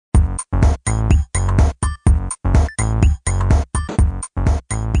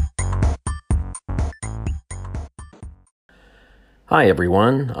Hi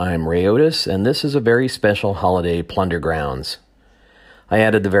everyone, I'm Ray Otis, and this is a very special holiday Plundergrounds. I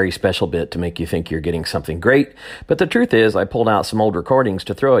added the very special bit to make you think you're getting something great, but the truth is I pulled out some old recordings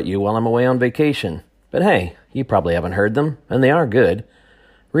to throw at you while I'm away on vacation. But hey, you probably haven't heard them, and they are good.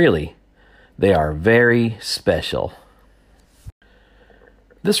 Really, they are very special.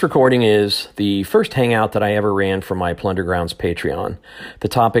 This recording is the first hangout that I ever ran for my Plundergrounds Patreon. The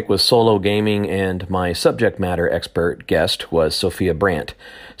topic was solo gaming, and my subject matter expert guest was Sophia Brandt.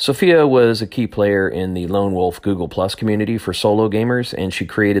 Sophia was a key player in the Lone Wolf Google Plus community for solo gamers, and she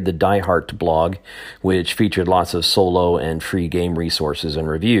created the Die Hard blog, which featured lots of solo and free game resources and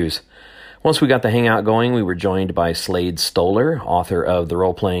reviews. Once we got the hangout going, we were joined by Slade Stoller, author of the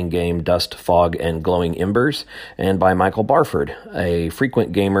role-playing game Dust, Fog, and Glowing Embers, and by Michael Barford, a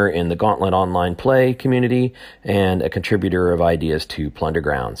frequent gamer in the Gauntlet Online Play community and a contributor of ideas to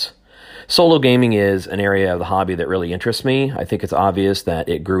Plundergrounds. Solo gaming is an area of the hobby that really interests me. I think it's obvious that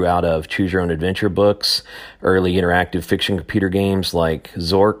it grew out of choose-your-own-adventure books, early interactive fiction computer games like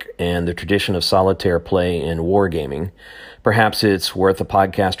Zork, and the tradition of solitaire play in wargaming. Perhaps it's worth a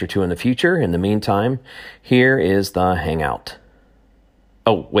podcast or two in the future. In the meantime, here is the hangout.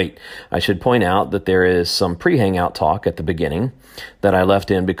 Oh, wait, I should point out that there is some pre-hangout talk at the beginning that I left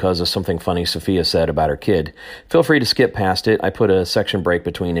in because of something funny Sophia said about her kid. Feel free to skip past it. I put a section break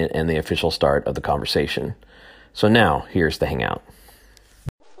between it and the official start of the conversation. So now, here's the hangout.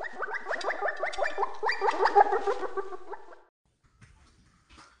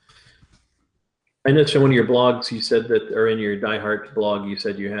 I noticed on one of your blogs you said that, or in your Die Hard blog, you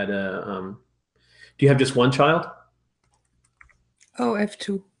said you had do you have just one child? Oh, I have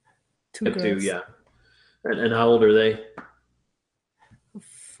two Have two, girls. yeah. And how old are they?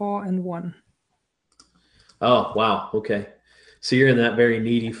 4 and 1. Oh, wow. Okay. So you're in that very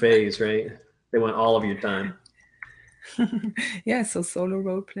needy phase, right? They want all of your time. Yeah, so solo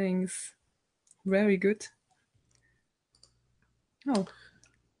role playing is very good. Oh,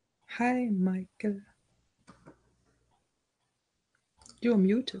 hi, Michael. You're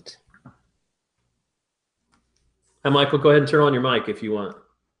muted. Hi, Michael. Go ahead and turn on your mic if you want.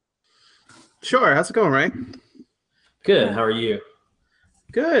 Sure. How's it going, Ray? Good. How are you?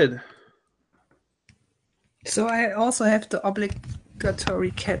 Good. So I also have the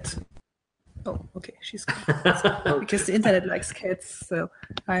obligatory cat. Oh, okay, she's gone. Because the internet likes cats, so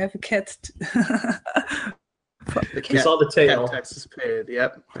I have a cat. We saw the tail. Cat taxes paid.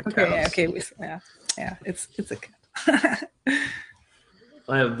 Yep. Okay, yeah, it's a cat.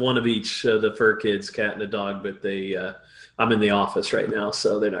 I have one of each, the fur kids, cat and a dog, but they I'm in the office right now,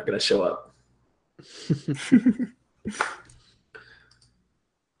 so they're not going to show up.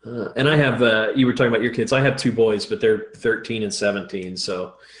 And I have, you were talking about your kids. I have two boys, but they're 13 and 17,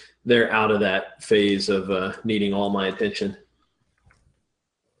 so they're out of that phase of needing all my attention.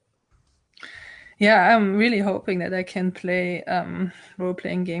 Yeah, I'm really hoping that I can play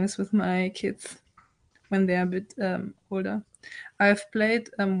role-playing games with my kids when they're a bit older. I've played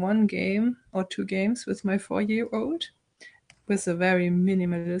one game or two games with my 4-year-old with a very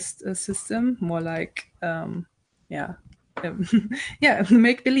minimalist system, more like,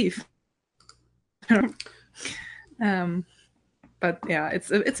 make believe. But yeah,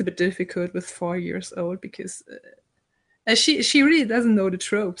 it's a bit difficult with 4 years old because she really doesn't know the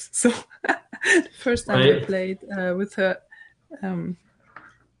tropes. So the first time I played with her, and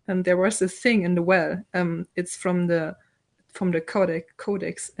there was a thing in the well. It's from the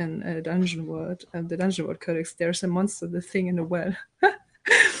codex in Dungeon World. The Dungeon World Codex. There's a monster, the thing in the well.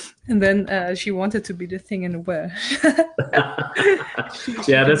 And then she wanted to be the thing in the well. she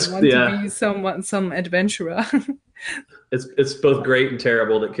to be some adventurer. It's both great and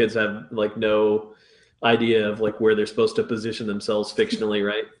terrible that kids have like no idea of like where they're supposed to position themselves fictionally,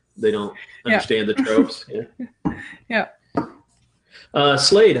 right? They don't understand the tropes. Yeah.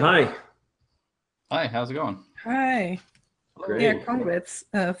 Slade, hi. Hi, how's it going? Hi. Great. Yeah, congrats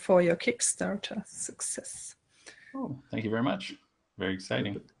for your Kickstarter success. Oh, thank you very much. Very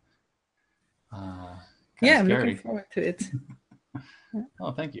exciting. I'm looking forward to it.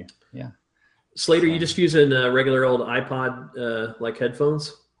 Oh, thank you. Yeah. Slade, are you just using regular old iPod like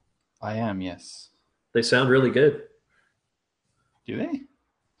headphones? I am, yes. They sound really good. Do they?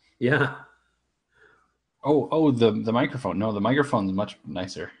 Yeah. Oh, the microphone. No, the microphone's much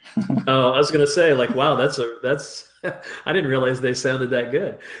nicer. Oh, I was gonna say, like, wow, that's I didn't realize they sounded that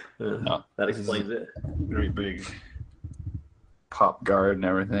good. No, that explains it. Very big pop guard and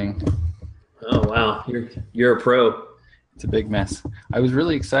everything. Oh wow, you're a pro. It's a big mess. I was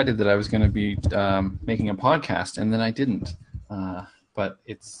really excited that I was going to be making a podcast, and then I didn't. But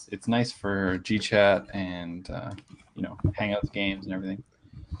it's nice for GChat and Hangouts games and everything.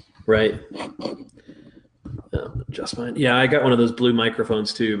 Right. Just fine. Yeah, I got one of those blue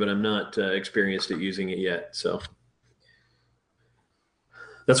microphones too, but I'm not experienced at using it yet. So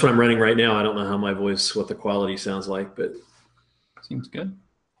that's what I'm running right now. I don't know how my voice, what the quality sounds like, but seems good.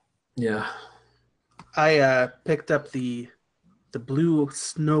 Yeah. I picked up the blue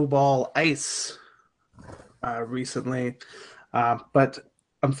Snowball Ice recently, but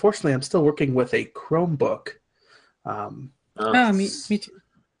unfortunately, I'm still working with a Chromebook. Me too.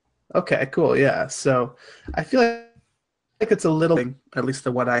 Okay, cool. Yeah, so I feel like it's a little, at least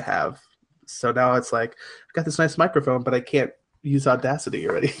the one I have. So now it's like I've got this nice microphone, but I can't use Audacity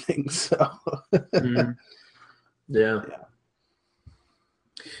or anything. So yeah.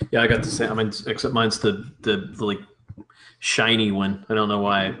 I got the same. Except mine's the like shiny one. I don't know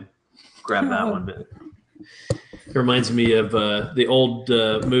why I grabbed that one, but it reminds me of the old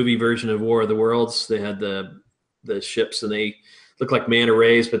movie version of War of the Worlds. They had the ships, and they looked like manta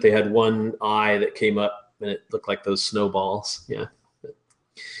rays, but they had one eye that came up, and it looked like those snowballs. Yeah.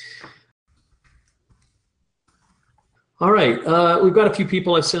 All right, we've got a few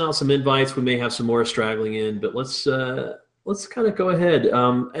people. I've sent out some invites. We may have some more straggling in, but let's kind of go ahead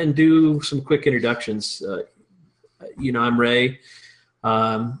and do some quick introductions. I'm Ray.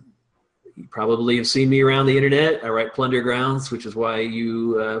 You probably have seen me around the internet. I write Plundergrounds, which is why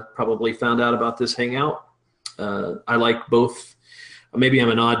you probably found out about this hangout. I like both. Maybe I'm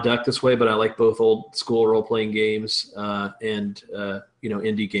an odd duck this way, but I like both old school role-playing games and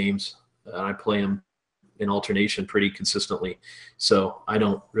indie games. I play them in alternation pretty consistently, so I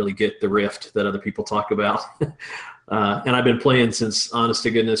don't really get the rift that other people talk about. And I've been playing since, honest to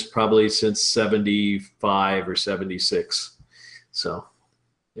goodness, probably since 75 or 76. So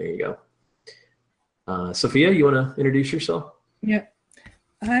there you go. Sophia, you want to introduce yourself? Yeah,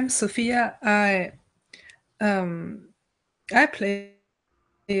 I'm Sophia. I play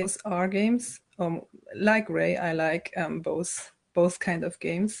R games. Like Ray, I like both kind of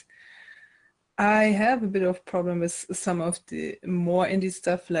games. I have a bit of problem with some of the more indie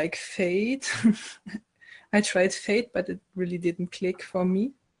stuff like Fate. I tried Fate, but it really didn't click for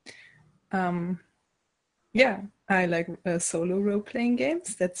me. I like solo role-playing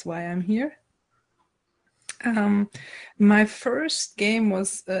games. That's why I'm here. My first game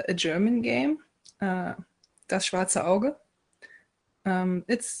was a German game, Das Schwarze Auge.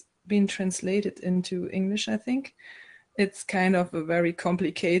 It's been translated into English, I think. It's kind of a very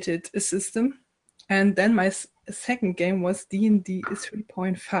complicated system. And then my second game was D&D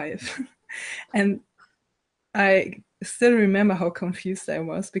 3.5. And I still remember how confused I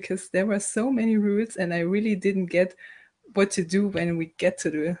was because there were so many rules and I really didn't get what to do when we got to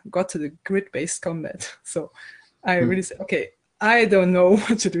the grid-based combat. So I really said, okay, I don't know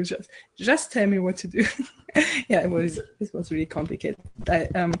what to do. Just tell me what to do. Yeah, it was really complicated.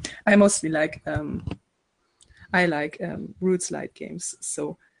 I mostly like rules-light games.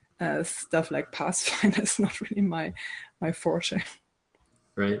 So stuff like Pathfinder is not really my forte.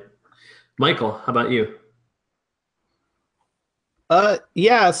 Right. Michael, how about you?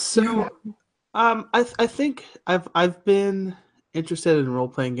 So I think I've been interested in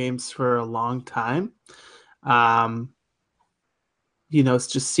role-playing games for a long time. It's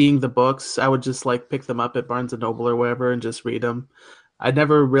just seeing the books. I would just like pick them up at Barnes and Noble or wherever and just read them. I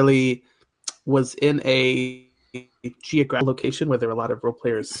never really was in a geographic location where there were a lot of role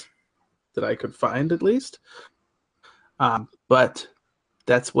players that I could find, at least. But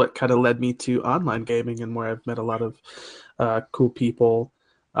that's what kind of led me to online gaming and where I've met a lot of cool people.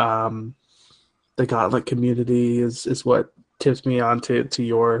 The Gauntlet community is what tips me on to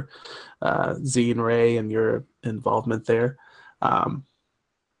your zine, Ray, and your involvement there.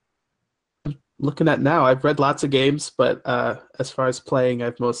 Looking at now, I've read lots of games, but as far as playing,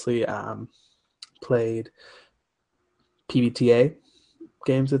 I've mostly played PBTA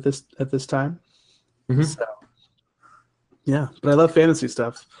games at this time. Mm-hmm. So, yeah, but I love fantasy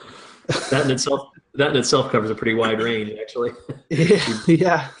stuff. That in itself covers a pretty wide range, actually.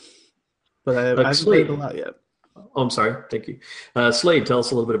 Yeah, but I haven't played a lot yet. Oh, I'm sorry. Thank you. Slade, tell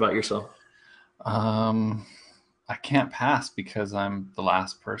us a little bit about yourself. I can't pass because I'm the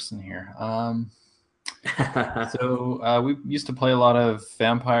last person here. So we used to play a lot of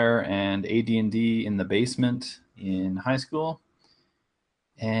Vampire and AD&D in the basement in high school.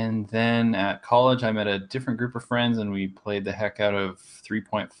 And then at college, I met a different group of friends, and we played the heck out of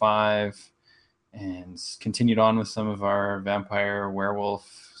 3.5 and continued on with some of our vampire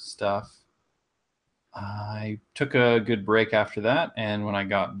werewolf stuff. I took a good break after that, and when I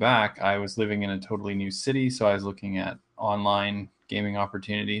got back, I was living in a totally new city, so I was looking at online gaming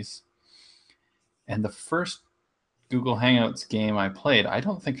opportunities. And the first Google Hangouts game I played, I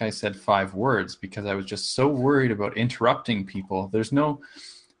don't think I said 5 words because I was just so worried about interrupting people. There's no,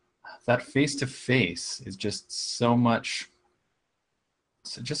 that face-to-face is just so much,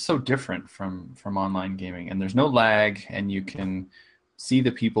 just so different from online gaming. And there's no lag, and you can see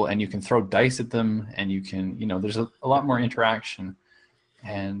the people, and you can throw dice at them, and you can, there's a lot more interaction.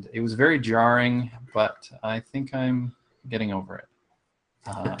 And it was very jarring, but I think I'm getting over it.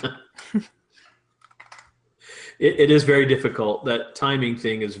 It is very difficult. That timing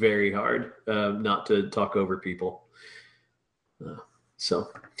thing is very hard, not to talk over people. All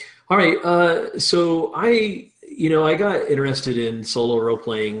right. So I got interested in solo role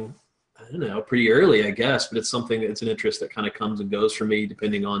playing, I don't know, pretty early, I guess, but it's an interest that kind of comes and goes for me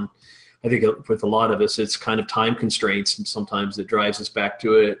depending on, I think with a lot of us, it's kind of time constraints, and sometimes it drives us back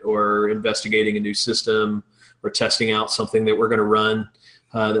to it, or investigating a new system or testing out something that we're going to run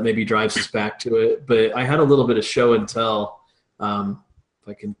that maybe drives us back to it. But I had a little bit of show and tell. If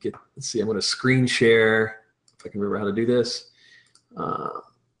I can let's see, I'm going to screen share, if I can remember how to do this.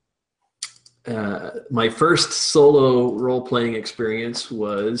 My first solo role-playing experience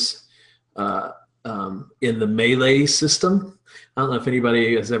was in the Melee system. I don't know if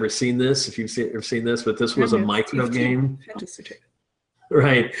anybody has ever seen this, if you've ever seen this, but this was a micro game.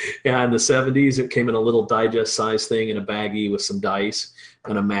 Right. Yeah, in the 70s, it came in a little digest size thing in a baggie with some dice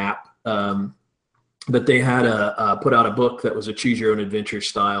and a map. But they had put out a book that was a choose your own adventure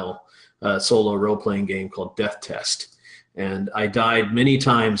style solo role-playing game called Death Test. And I died many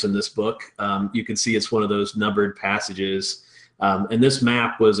times in this book. You can see it's one of those numbered passages. And this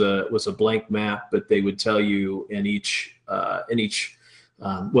map was a blank map, but they would tell you in each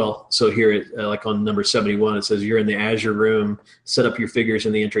so here, like on number 71, it says, you're in the Azure room, set up your figures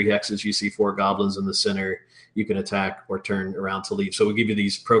in the entry hexes. You see 4 goblins in the center. You can attack or turn around to leave. So we'll give you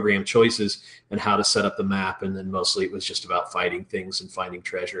these program choices and how to set up the map. And then mostly it was just about fighting things and finding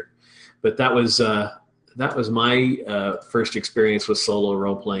treasure. But that was my first experience with solo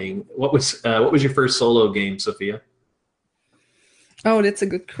role-playing. What was your first solo game, Sophia? Oh, that's a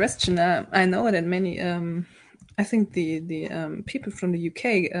good question. I know that many... I think the people from the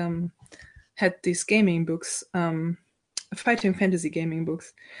UK had these gaming books, fighting fantasy gaming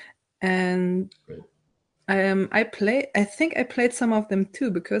books, and I think I played some of them too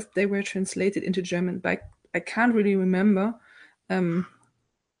because they were translated into German, but I can't really remember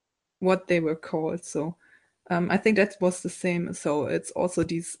what they were called. So I think that was the same. So it's also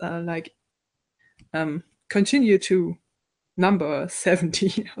these continue to number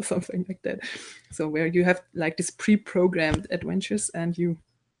 70 or something like that. So where you have like this pre-programmed adventures, and you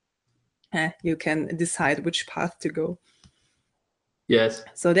can decide which path to go. Yes.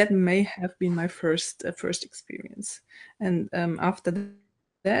 So that may have been my first experience. And after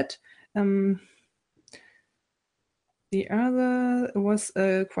that, the other was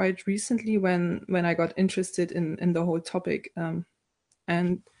quite recently when I got interested in the whole topic,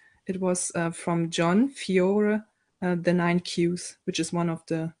 and it was from John Fiore. The 9 Qs, which is one of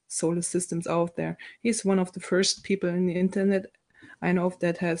the solar systems out there. He's one of the first people in the internet I know of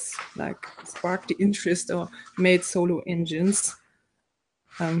that has like sparked the interest or made solo engines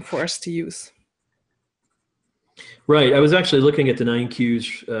for us to use. Right. I was actually looking at the 9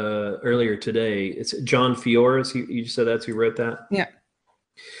 Qs earlier today. It's John Fiore. You said that's who wrote that? Yeah.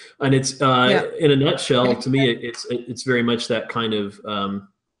 And it's in a nutshell, to me, it's very much that kind of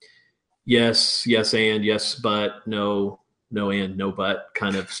yes, and yes, but no and no but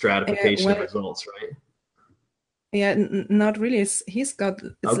kind of stratification of results, right? Yeah, not really. He's got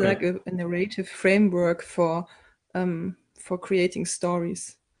like a narrative framework for creating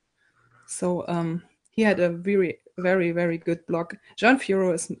stories. So he had a very, very, very good blog. John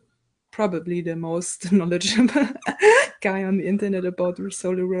Fiore is probably the most knowledgeable guy on the internet about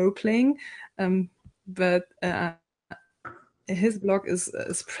solo role playing, but his blog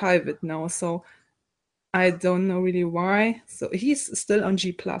is private now, so I don't know really why. So he's still on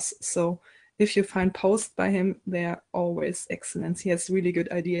G+. So if you find posts by him, they are always excellent. He has really good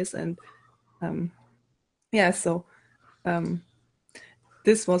ideas, and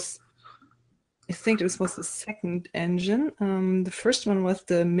this was, I think this was the second engine. The first one was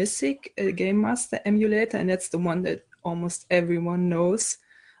the Mythic Game Master emulator, and that's the one that almost everyone knows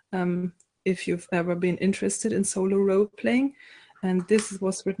if you've ever been interested in solo role-playing. And this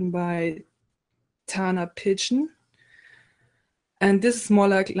was written by Tana Pigeon. And this is more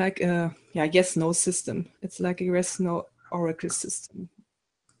like a yes-no system. It's like a yes-no Oracle system.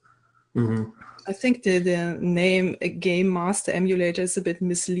 Mm-hmm. I think the name Game Master Emulator is a bit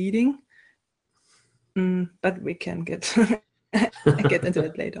misleading, but we can get into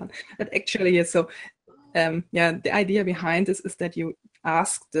it later on. But actually, so the idea behind this is that you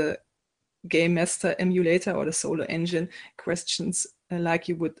ask the game master emulator or the solo engine questions like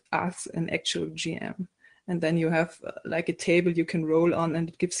you would ask an actual GM. And then you have like a table you can roll on, and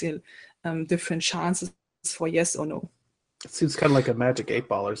it gives you different chances for yes or no. It seems kind of like a Magic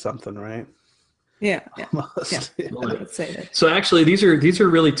 8-Ball or something, right? Yeah. Almost. I would say that. So actually, these are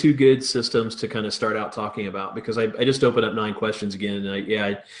really two good systems to kind of start out talking about, because I just opened up 9 questions again, and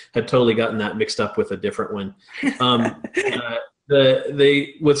I had totally gotten that mixed up with a different one.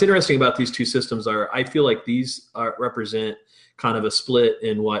 What's interesting about these two systems are, I feel like these represent kind of a split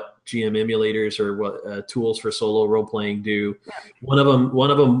in what GM emulators or what tools for solo role playing do. Yeah. One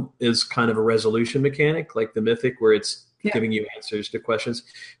of them is kind of a resolution mechanic, like the Mythic, where it's giving you answers to questions,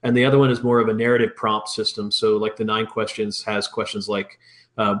 and the other one is more of a narrative prompt system. So like the 9 questions has questions like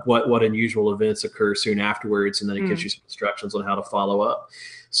what unusual events occur soon afterwards, and then it gives you some instructions on how to follow up.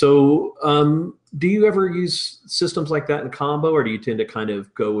 So do you ever use systems like that in combo, or do you tend to kind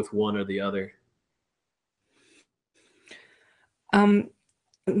of go with one or the other? I'm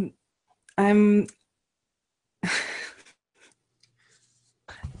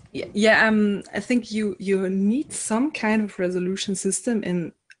I think you need some kind of resolution system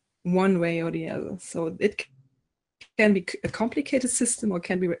in one way or the other. So it can be a complicated system, or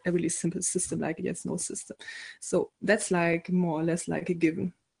can be a really simple system like a yes/no system. So that's like more or less like a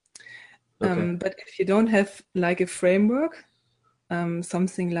given. Okay. But if you don't have like a framework,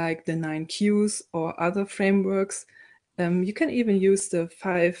 something like the 9 Qs or other frameworks, you can even use the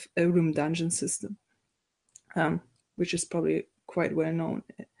 5-room dungeon system, which is probably quite well known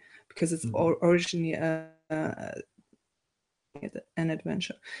because it's originally an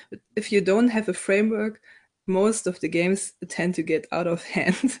adventure. But if you don't have a framework, most of the games tend to get out of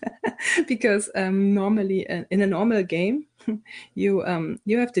hand because normally in a normal game, you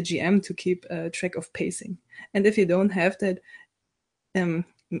have the GM to keep track of pacing, and if you don't have that,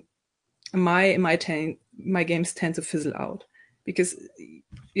 my games tend to fizzle out because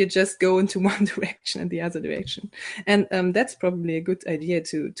you just go into one direction and the other direction. And that's probably a good idea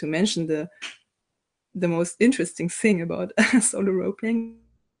to mention the most interesting thing about solo role-playing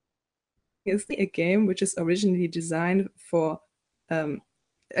is a game which is originally designed for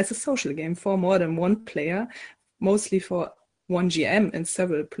as a social game for more than one player, mostly for one GM and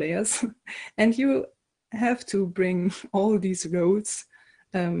several players. And you have to bring all these roles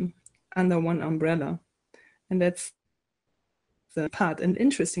under one umbrella. And that's an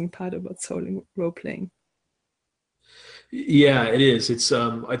interesting part about solo role-playing. Yeah, it is. It's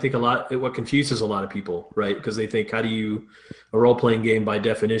I think what confuses a lot of people, right? Because they think, a role-playing game by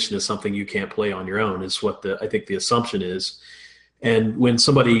definition is something you can't play on your own, is what I think the assumption is. And when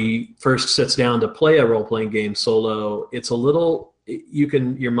somebody first sits down to play a role-playing game solo, it's a little,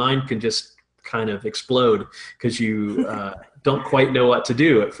 your mind can just kind of explode because you don't quite know what to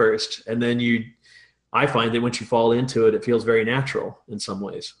do at first. And then I find that once you fall into it, it feels very natural in some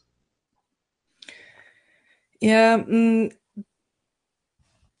ways. Yeah.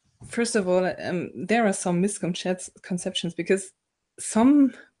 First of all, there are some misconceptions because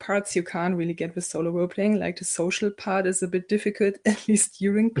some parts you can't really get with solo role-playing, like the social part is a bit difficult, at least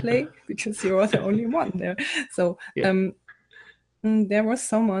during play, because you're the only one there. So there was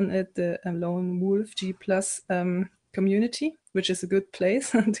someone at the Lone Wolf G+ community, which is a good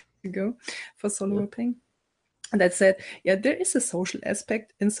place to go for solo role-playing. And that said, there is a social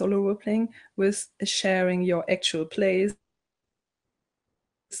aspect in solo role-playing with sharing your actual plays,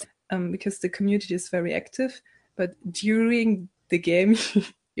 because the community is very active, but during the game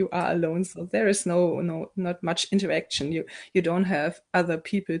you are alone, so there is not much interaction. You don't have other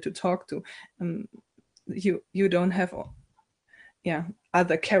people to talk to. You don't have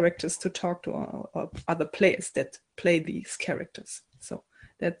other characters to talk to, or other players that play these characters. So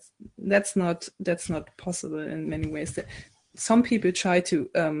that's not possible in many ways. Some people try to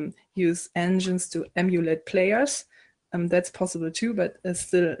use engines to emulate players. That's possible too, but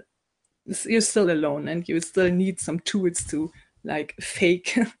still you're still alone, and you still need some tools to like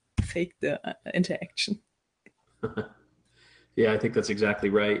fake the interaction. Yeah, I think that's exactly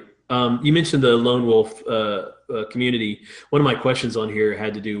right. You mentioned the Lone Wolf community. One of my questions on here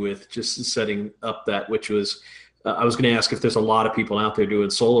had to do with just setting up that, which was, I was going to ask if there's a lot of people out there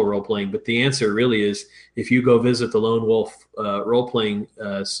doing solo role-playing, but the answer really is, if you go visit the Lone Wolf role-playing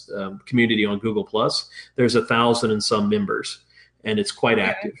community on Google+, there's 1,000 and some members, and it's quite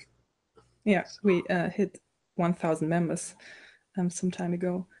active. Yeah, we hit 1,000 members some time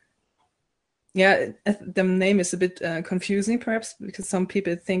ago. Yeah, the name is a bit confusing, perhaps, because some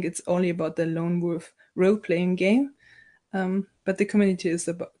people think it's only about the Lone Wolf role-playing game. but the community is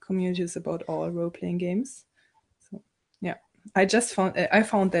about all role-playing games. So yeah, I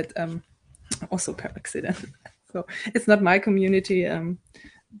found that also per accident. So it's not my community.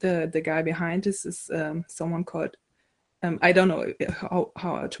 The guy behind this is someone called I don't know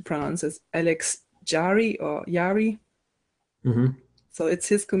how to pronounce this, Alex Jari or Yari. Mm-hmm. So it's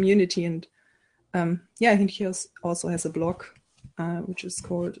his community, and I think he also has a blog which is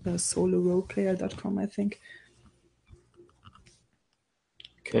called soloroleplayer.com, I think.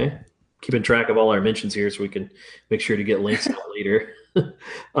 Okay, keeping track of all our mentions here so we can make sure to get links out later.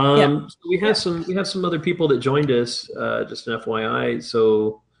 So we have some other people that joined us. Just an FYI.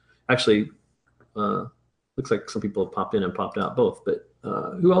 So actually, looks like some people have popped in and popped out both. But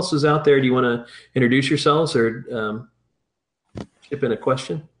who else is out there? Do you want to introduce yourselves or chip in a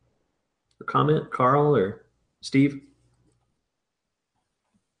question or comment? Carl or Steve?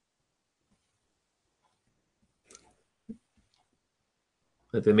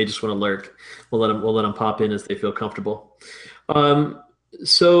 They may just want to lurk. We'll let them pop in as they feel comfortable. I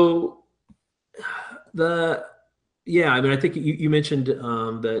think you mentioned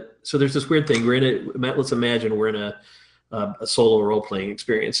that. So there's this weird thing. Let's imagine we're in a solo role playing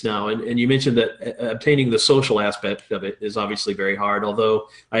experience now, and you mentioned that obtaining the social aspect of it is obviously very hard. Although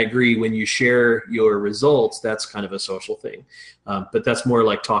I agree, when you share your results, that's kind of a social thing, but that's more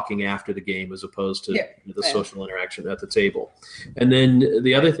like talking after the game as opposed to the social interaction at the table. And then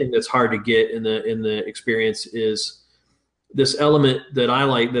the other thing that's hard to get in the experience is this element that I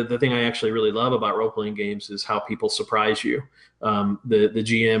like. The thing I actually really love about role playing games is how people surprise you. The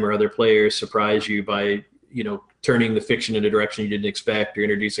GM or other players surprise you by turning the fiction in a direction you didn't expect, or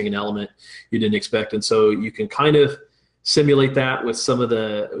introducing an element you didn't expect. And so you can kind of simulate that with some of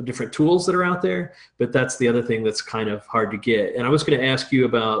the different tools that are out there, but that's the other thing that's kind of hard to get. And I was going to ask you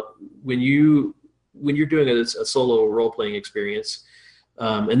about when you're doing a solo role-playing experience,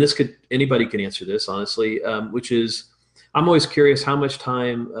 and anybody can answer this, honestly, which is, I'm always curious how much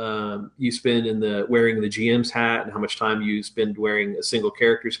time you spend wearing the GM's hat, and how much time you spend wearing a single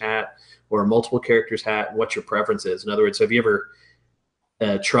character's hat or a multiple characters hat, and what your preference is. In other words, have you ever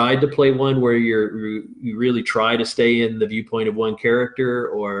tried to play one where you really try to stay in the viewpoint of one character,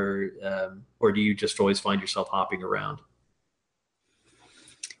 or do you just always find yourself hopping around?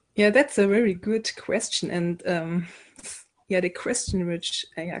 Yeah, that's a very good question, and the question which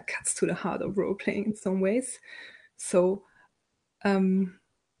cuts to the heart of role playing in some ways. So I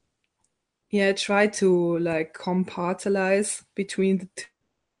try to compartmentalize between the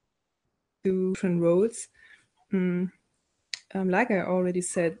two different roles. Like I already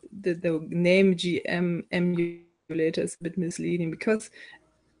said, the name GM emulator is a bit misleading, because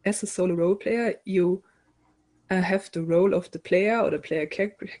as a solo role player, you have the role of the player or the player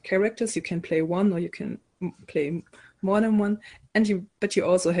characters. You can play one, or you can play more than one, but you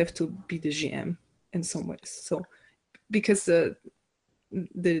also have to be the GM in some ways. So because the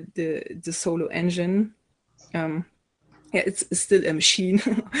solo engine, it's still a machine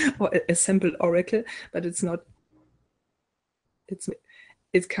or a simple oracle, but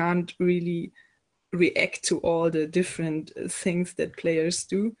it can't really react to all the different things that players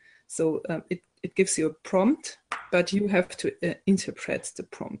do. So it gives you a prompt, but you have to interpret the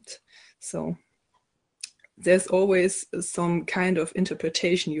prompt. So there's always some kind of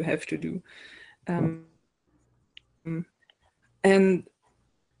interpretation you have to do. And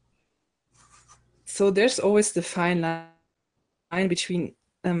so there's always the fine line between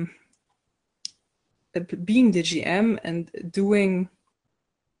being the GM and doing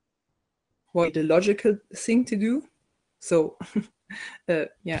what the logical thing to do. So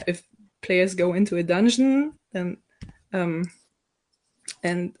if players go into a dungeon, then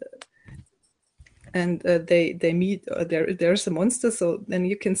they meet, there's a monster, so then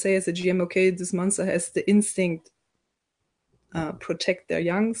you can say as a GM, okay, this monster has the instinct protect their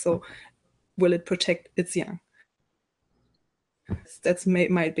young, so will it protect its young? That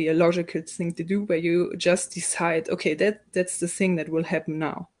might be a logical thing to do, where you just decide, okay, that's the thing that will happen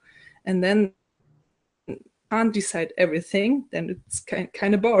now, and then can't decide everything, then it's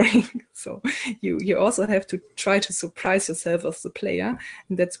kind of boring. So you also have to try to surprise yourself as the player,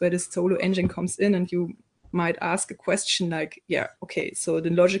 and that's where the solo engine comes in. And you might ask a question like, okay, so the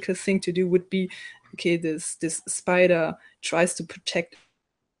logical thing to do would be, okay, this spider tries to protect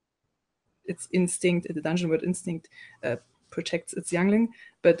its instinct, the dungeon word instinct protects its youngling,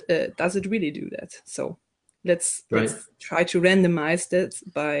 but does it really do that? So let's try to randomize that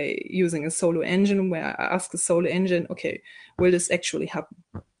by using a solo engine, where I ask the solo engine, okay, will this actually happen?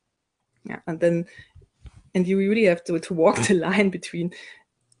 And you really have to walk the line between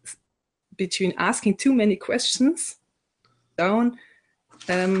asking too many questions down,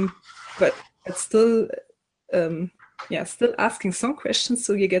 but still, still asking some questions,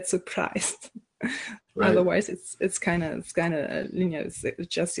 so you get surprised. Right. Otherwise, it's kind of linear. It's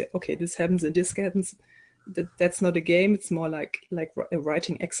just okay, this happens and this happens. That's not a game. It's more like a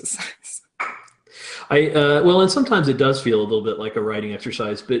writing exercise. Well, and sometimes it does feel a little bit like a writing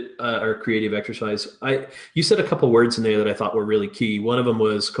exercise, but or creative exercise. You said a couple words in there that I thought were really key. One of them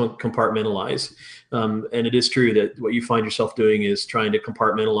was compartmentalize, and it is true that what you find yourself doing is trying to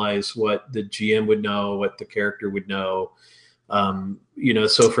compartmentalize what the GM would know, what the character would know.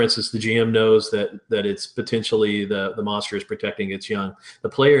 So for instance, the GM knows that it's potentially the monster is protecting its young. The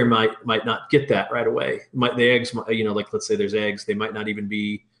player might not get that right away. The eggs, like let's say there's eggs, they might not even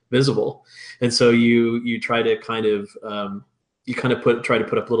be visible, and so you try to try to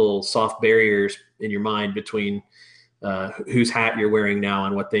put up little soft barriers in your mind between whose hat you're wearing now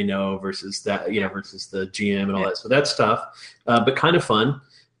and what they know versus that, versus the GM and all that. So that's tough, but kind of fun.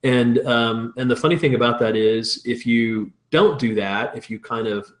 And the funny thing about that is, if you don't do that, if you kind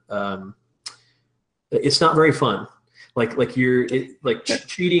of it's not very fun.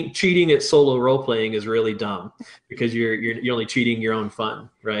 Cheating at solo role playing is really dumb, because you're only cheating your own fun,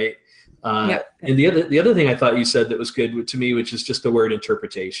 right? And the other thing I thought you said that was good to me, which is just the word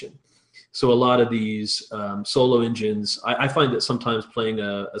interpretation. So a lot of these solo engines, I find that sometimes playing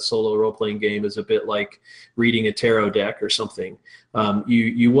a solo role playing game is a bit like reading a tarot deck or something.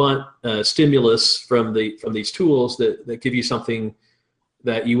 You want stimulus from these tools that give you something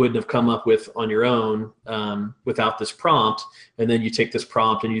that you wouldn't have come up with on your own without this prompt. And then you take this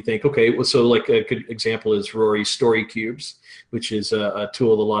prompt and you think, okay, well, so like a good example is Rory's Story Cubes, which is a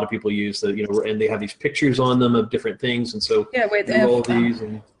tool that a lot of people use, that, and they have these pictures on them of different things. And so you roll these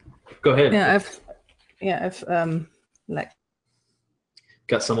and go ahead. I've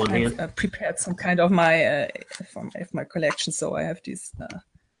got some on hand. Prepared some kind of my collection, so I have these.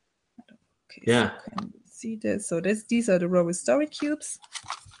 Yeah. So see this. So these are the Rory's Story Cubes.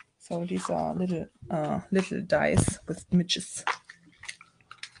 So these are little dice with images.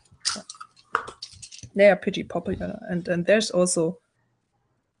 They are pretty popular, and there's also.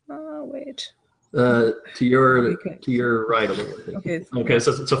 Wait. To your right a little bit. Okay.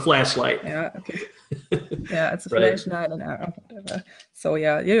 So it's a flashlight. Yeah. Okay. Yeah, it's a flashlight and whatever. So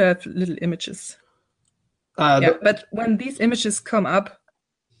yeah, you have little images. But when these images come up,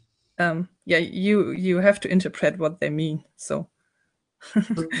 you have to interpret what they mean. So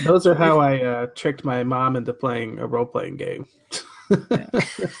those are how I tricked my mom into playing a role-playing game.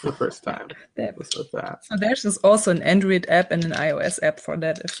 The first time. So there's also an Android app and an iOS app for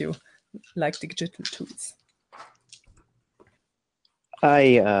that, if you like digital tools.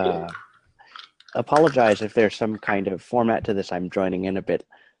 I apologize if there's some kind of format to this. I'm joining in a bit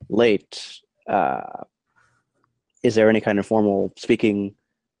late. Is there any kind of formal speaking?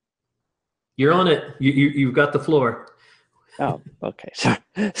 You're on it. You've got the floor. Oh, okay.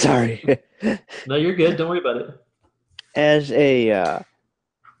 Sorry. No, you're good. Don't worry about it. As a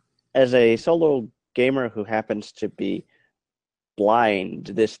solo gamer who happens to be blind,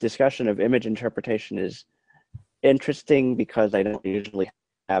 this discussion of image interpretation is interesting, because I don't usually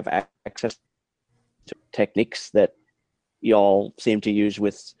have access to techniques that y'all seem to use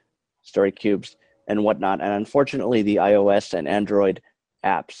with Story Cubes and whatnot. And unfortunately, the iOS and Android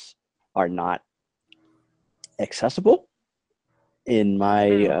apps are not accessible in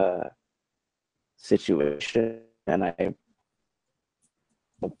my situation. And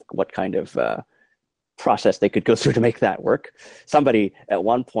what kind of process they could go through to make that work. Somebody at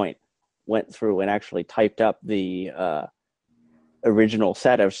one point went through and actually typed up the original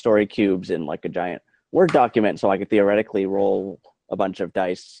set of Story Cubes in like a giant Word document, so I could theoretically roll a bunch of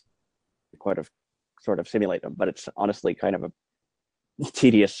dice, sort of simulate them. But it's honestly kind of a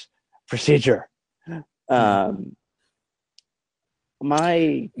tedious procedure. Sorry,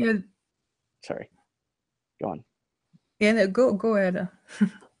 go on. Yeah, no, go ahead.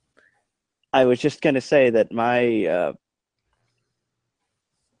 I was just going to say that my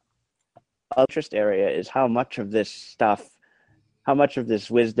interest area is how much of this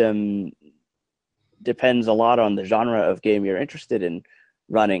wisdom depends a lot on the genre of game you're interested in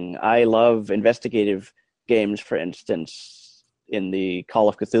running. I love investigative games, for instance, in the Call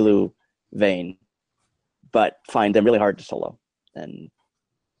of Cthulhu vein, but find them really hard to solo. And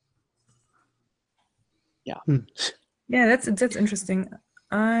yeah. Yeah, that's interesting.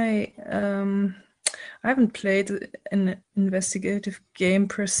 I haven't played an investigative game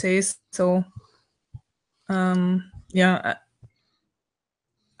per se, so yeah,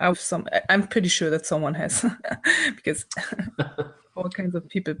 I'm pretty sure that someone has, because all kinds of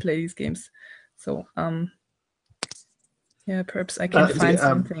people play these games. So Yeah, perhaps I can find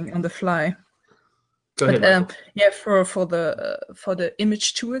something on the fly. Go ahead. But yeah, for the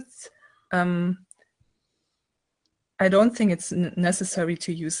image tools, I don't think it's necessary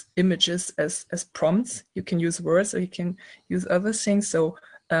to use images as prompts. You can use words or you can use other things. So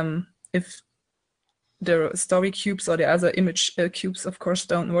if the story cubes or the other image cubes, of course,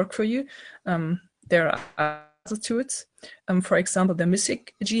 don't work for you, there are other tools. For example, the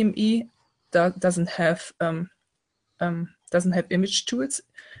Mythic GME doesn't have image tools.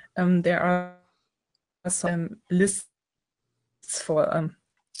 There are some lists for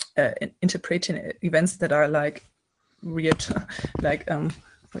interpreting events that are like weird, like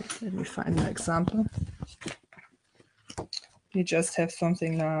wait, let me find an example. You just have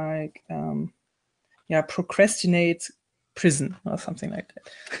something like procrastinate prison or something like that.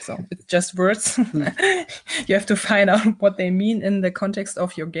 So it's just words. You have to find out what they mean in the context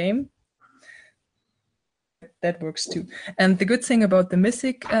of your game. That works too. And the good thing about the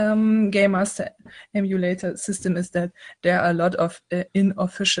Mythic Game Master emulator system is that there are a lot of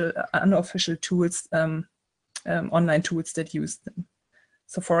unofficial tools, online tools that use them.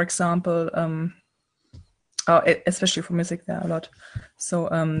 So for example, especially for Mythic, there are a lot. So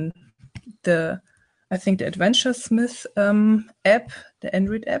I think the Adventure Smith app, the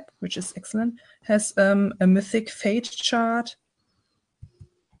Android app, which is excellent, has a Mythic fate chart.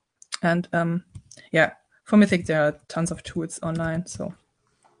 And for Mythic, there are tons of tools online. So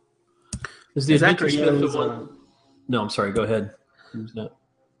is the Adventure Smith the one? No, I'm sorry. Go ahead.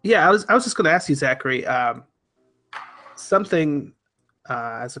 Yeah, I was just going to ask you, Zachary, something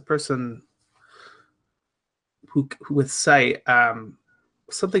as a person who with sight,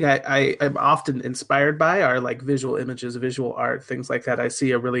 something I am often inspired by are like visual images, visual art, things like that. I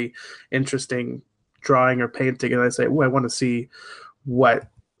see a really interesting drawing or painting, and I say, "Oh, I want to see what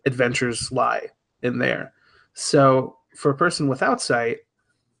adventures lie in there." So, for a person without sight,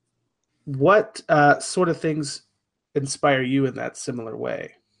 what sort of things inspire you in that similar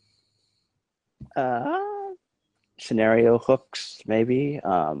way? Scenario hooks, maybe.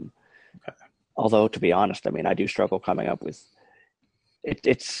 Although, to be honest, I mean, I do struggle coming up with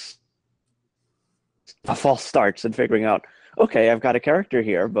it's false starts and figuring out, okay, I've got a character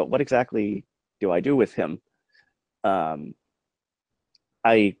here, but what exactly do I do with him? I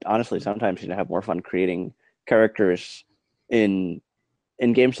honestly sometimes have more fun creating characters in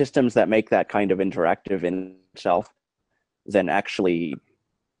game systems that make that kind of interactive in itself than actually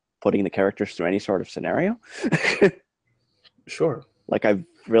putting the characters through any sort of scenario. Sure. Like I've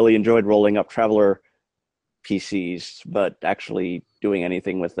really enjoyed rolling up Traveler PCs, but actually doing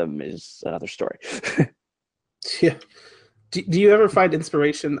anything with them is another story. Yeah. Do you ever find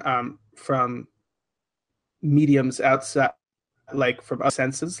inspiration from mediums outside, like from other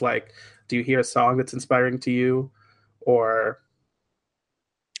senses? Like, do you hear a song that's inspiring to you, or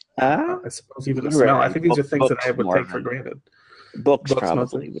I suppose even the smell? I think these are things that I would take for granted. Books probably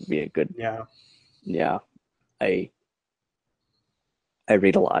mostly would be a good. Yeah. I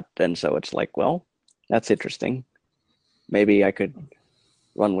read a lot, and so it's like, well, that's interesting. Maybe I could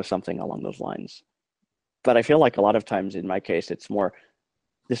run with something along those lines. But I feel like a lot of times in my case, it's more,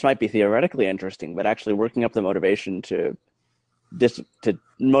 this might be theoretically interesting, but actually working up the motivation to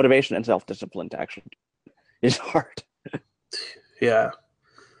motivation and self-discipline to actually is hard. Yeah.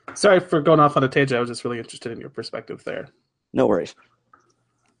 Sorry for going off on a tangent. I was just really interested in your perspective there. No worries.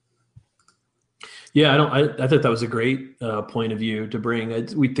 Yeah, I thought that was a great point of view to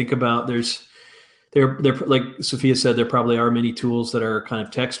bring. We think about there like Sophia said, there probably are many tools that are kind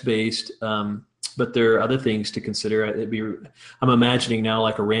of text based, but there are other things to consider. I'm imagining now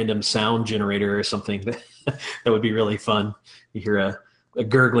like a random sound generator or something that would be really fun. You hear a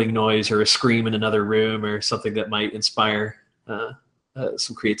gurgling noise or a scream in another room or something that might inspire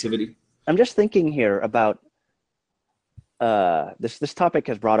some creativity. I'm just thinking here about this topic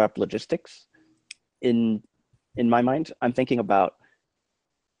has brought up logistics. In my mind, I'm thinking about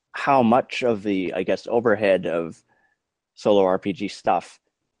how much of the, I guess, overhead of solo RPG stuff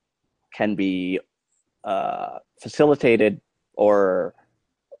can be facilitated or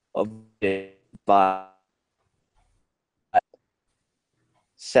by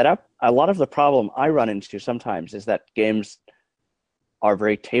setup. A lot of the problem I run into sometimes is that games are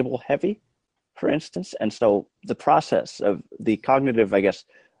very table heavy, for instance, and so the process of the cognitive, I guess,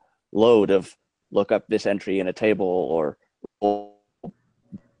 load of look up this entry in a table or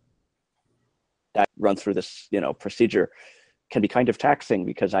run through this, procedure can be kind of taxing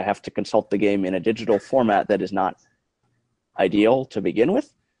because I have to consult the game in a digital format that is not ideal to begin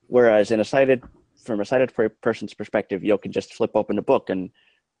with. Whereas from a sighted person's perspective, you can just flip open a book and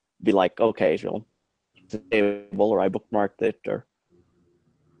be like, okay, so table, or I bookmarked it, or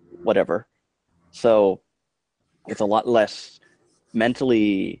whatever. So it's a lot less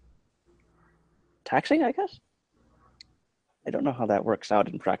mentally taxing, I guess. I don't know how that works out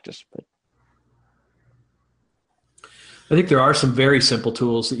in practice, but I think there are some very simple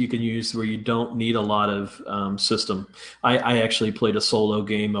tools that you can use where you don't need a lot of system. I actually played a solo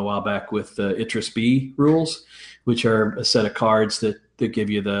game a while back with the Itris B rules, which are a set of cards that give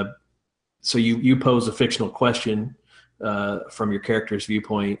you so you pose a fictional question from your character's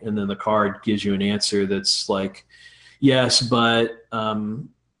viewpoint, and then the card gives you an answer that's like, yes, but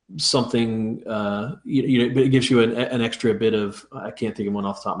something, but it gives you an extra bit of, I can't think of one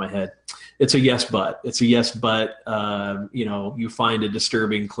off the top of my head. It's a yes, but. It's a yes, but, you find a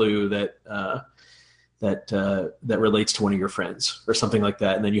disturbing clue that relates to one of your friends or something like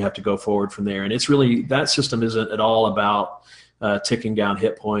that, and then you have to go forward from there. And it's really, that system isn't at all about ticking down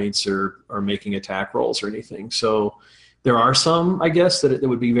hit points or making attack rolls or anything. So there are some, I guess, that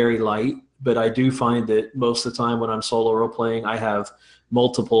would be very light, but I do find that most of the time when I'm solo role playing, I have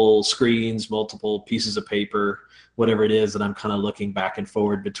multiple screens, multiple pieces of paper, whatever it is that I'm kind of looking back and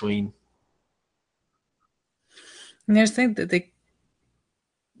forward between. And I think that they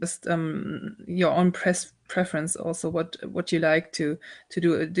just your own preference also, what you like to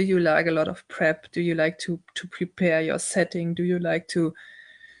do. Do you like a lot of prep? Do you like to prepare your setting? Do you like to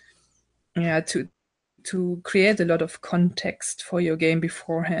create a lot of context for your game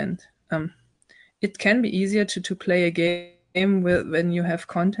beforehand? It can be easier to play a game when you have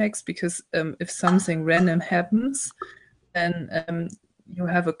context, because if something random happens, then you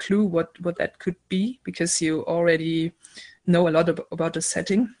have a clue what that could be, because you already know a lot about the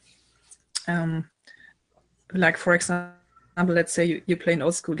setting. Like, for example, let's say you play an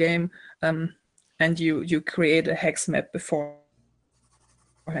old school game and you create a hex map before,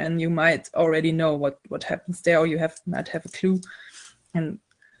 and you might already know what happens there, or you might have a clue. And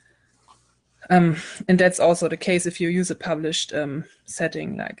that's also the case if you use a published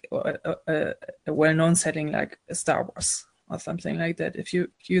setting, like a well-known setting like Star Wars or something like that. If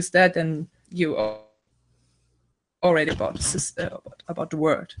you use that, then you already about the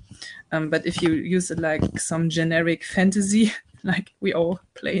world. But if you use it like some generic fantasy, like we all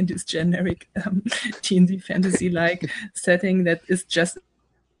play in this generic D&D fantasy-like setting that is just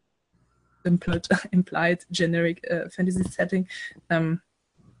implied generic fantasy setting,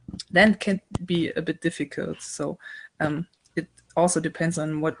 then can be a bit difficult. So it also depends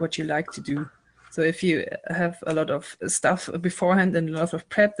on what you like to do. So if you have a lot of stuff beforehand and a lot of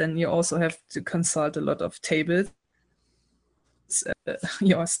prep, then you also have to consult a lot of tables,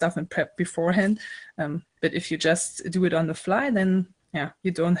 your stuff and prep beforehand. But if you just do it on the fly, then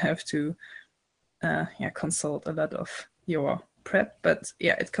you don't have to consult a lot of your prep. But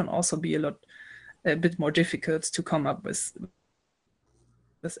it can also be a bit more difficult to come up with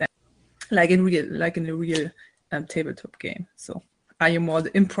like in a real tabletop game. So are you more the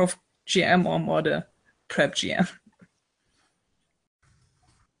improv GM or more the prep GM?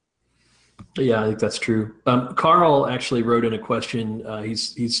 Yeah, I think that's true. Carl actually wrote in a question.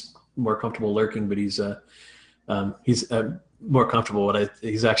 He's more comfortable lurking, but he's more comfortable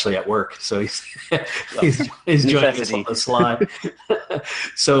he's actually at work, so he's joining us on the slide.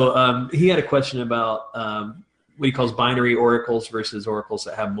 So he had a question about what he calls binary oracles versus oracles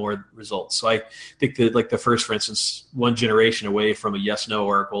that have more results. So I think that, like, the first, for instance, one generation away from a yes/no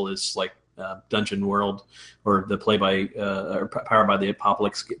oracle is like Dungeon World, or the play by or powered by the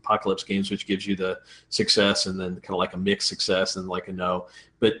Apocalypse games, which gives you the success and then kind of like a mixed success and like a no.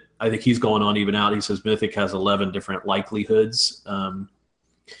 But I think he's going on even out. He says Mythic has 11 different likelihoods.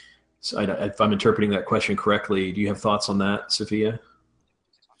 So if I'm interpreting that question correctly, do you have thoughts on that, Sophia?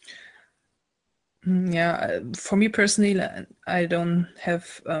 For me personally, I don't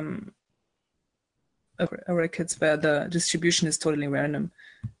have oracles where the distribution is totally random.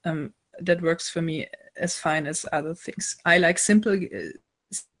 That works for me as fine as other things. I like simple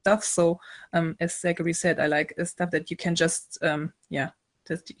stuff. So as Zachary said, I like stuff that you can just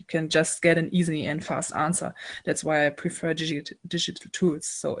that you can just get an easy and fast answer. That's why I prefer digital tools.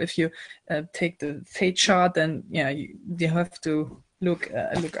 So if you take the fate chart, then you have to look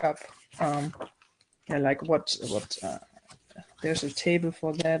up like what there's a table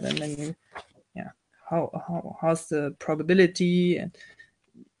for that, and then you how's the probability, and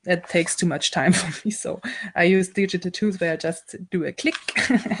that takes too much time for me. So I use digital tools where I just do a click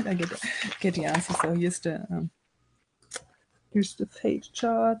and I get the answer. So here's the fate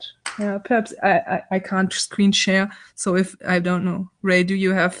chart. Perhaps I can't screen share. So if I don't know, Ray, do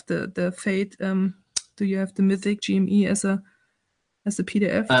you have the fate? Do you have the Mythic GME as a as a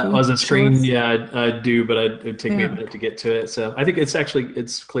PDF? As a screen, us? yeah, I do, but it'd take me a minute to get to it. So I think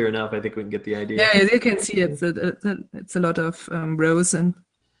it's clear enough. I think we can get the idea. Yeah, you can see it's a lot of rows, and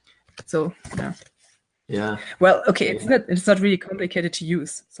so yeah. Yeah. Well, okay, it's not really complicated to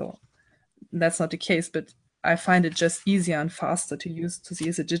use, so that's not the case. But I find it just easier and faster to use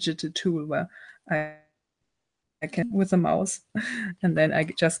a digital tool where I can with a mouse, and then I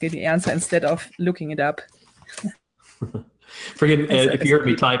just get the answer instead of looking it up. Forgive if you heard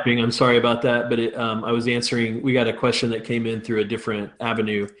me typing. I'm sorry about that, but I was answering. We got a question that came in through a different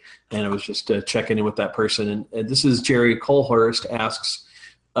avenue, and I was just checking in with that person. And this is Jerry Colhurst asks,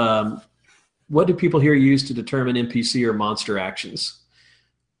 what do people here use to determine NPC or monster actions?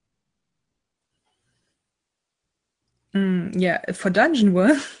 Yeah, for Dungeon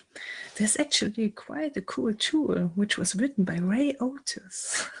World, there's actually quite a cool tool which was written by Ray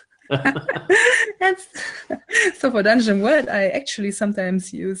Otis. So for Dungeon World, I actually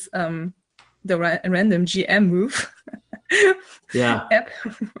sometimes use the random GM move app,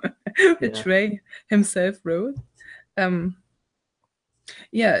 which Ray himself wrote.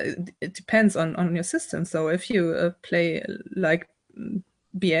 It depends on your system. So if you play like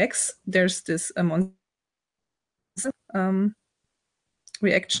BX, there's this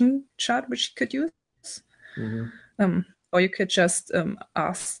reaction chart which you could use. Or you could just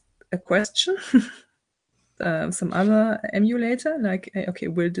ask a question, some other emulator, like, okay,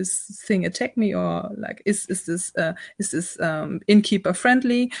 will this thing attack me, or like, is this innkeeper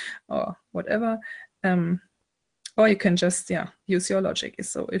friendly, or whatever. Or you can just use your logic.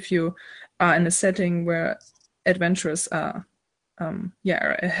 So if you are in a setting where adventurers are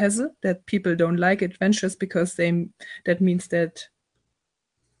a hazard, that people don't like adventurers because that means that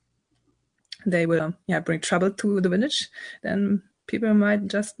they will bring trouble to the village, then people might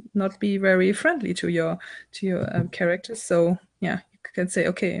just not be very friendly to your characters. So you can say,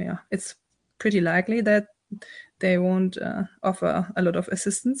 okay, it's pretty likely that they won't offer a lot of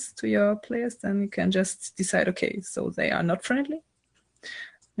assistance to your players. Then you can just decide, okay, so they are not friendly.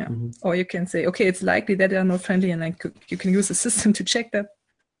 Or you can say, okay, it's likely that they are not friendly, and you can use a system to check that.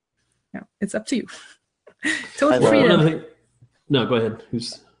 It's up to you. Total freedom. No, go ahead.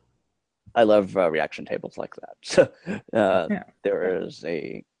 I love reaction tables like that. So there is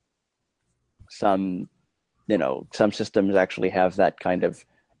some systems actually have that kind of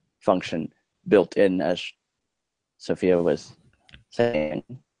function built in, as Sophia was saying.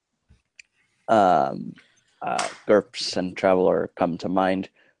 GURPS and Traveler come to mind,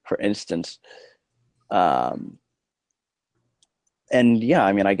 for instance. And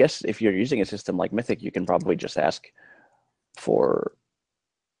I guess if you're using a system like Mythic, you can probably just ask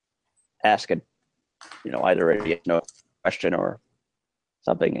either a yes, no question or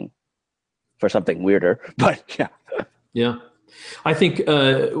something weirder. But yeah. I think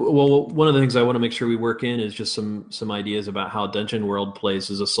one of the things I want to make sure we work in is just some ideas about how Dungeon World plays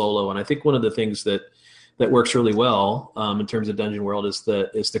as a solo. And I think one of the things that works really well in terms of Dungeon World is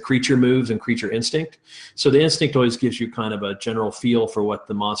the creature moves and creature instinct. So the instinct always gives you kind of a general feel for what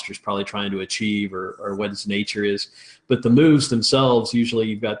the monster's probably trying to achieve or what its nature is. But the moves themselves, usually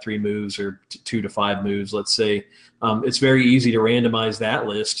you've got 3 moves or 2 to 5 moves, let's say. It's very easy to randomize that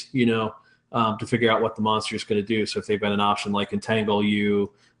list, to figure out what the monster is going to do. So if they've got an option like entangle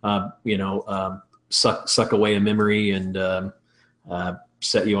you, suck away a memory and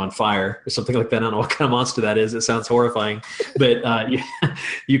set you on fire or something like that. I don't know what kind of monster that is. It sounds horrifying, but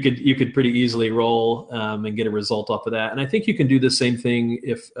you could pretty easily roll and get a result off of that. And I think you can do the same thing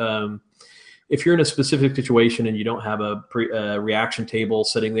if you're in a specific situation and you don't have a reaction table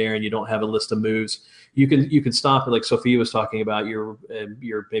sitting there and you don't have a list of moves. You can stop, like Sophia was talking about.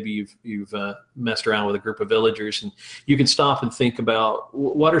 Maybe you've messed around with a group of villagers, and you can stop and think about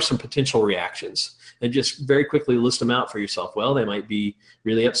what are some potential reactions, and just very quickly list them out for yourself. Well, they might be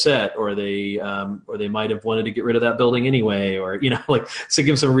really upset, or they might have wanted to get rid of that building anyway, or so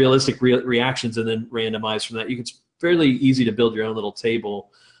give some realistic reactions and then randomize from that. It's fairly easy to build your own little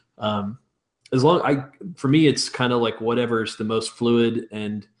table. For me, it's kind of like whatever's the most fluid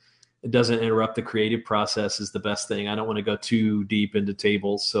and it doesn't interrupt the creative process is the best thing. I don't want to go too deep into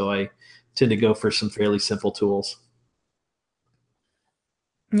tables, so I tend to go for some fairly simple tools.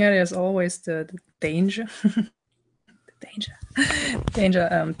 Yeah, there's always the danger, to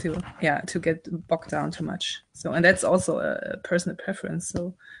get bogged down too much. So, and that's also a personal preference.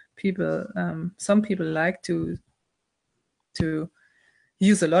 So, some people like to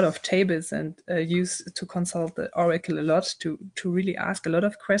use a lot of tables and use to consult the Oracle a lot to really ask a lot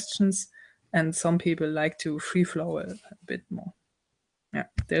of questions, and some people like to free flow a bit more. Yeah,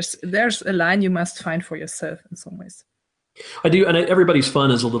 there's a line you must find for yourself in some ways. I do, and everybody's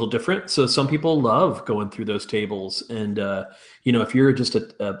fun is a little different. So some people love going through those tables, and if you're just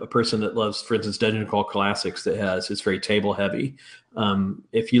a person that loves, for instance, Dungeon Crawl Classics it's very table heavy.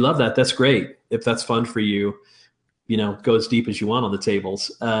 If you love that, that's great. If that's fun for you, go as deep as you want on the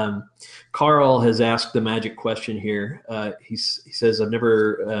tables. Carl has asked the magic question here. He says, I've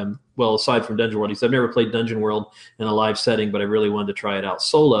never, aside from Dungeon World, he said, I've never played Dungeon World in a live setting, but I really wanted to try it out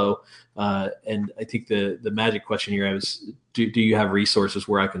solo. And I think the magic question here is, do you have resources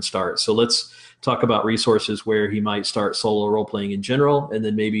where I can start? So let's talk about resources where he might start solo role-playing in general, and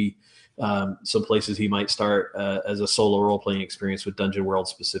then maybe some places he might start as a solo role-playing experience with Dungeon World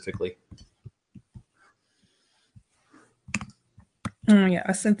specifically. Yeah,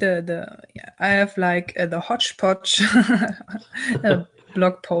 I think I have like the hodgepodge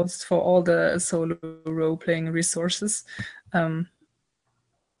blog post for all the solo role-playing resources,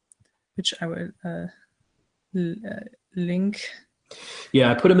 which I will link.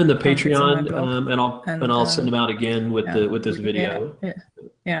 Yeah, I put them in the Patreon, and I'll send them out again with this video.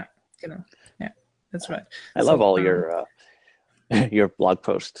 Yeah, that's right. I love all your blog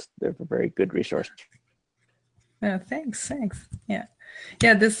posts. They're a very good resource. Yeah, thanks. Yeah.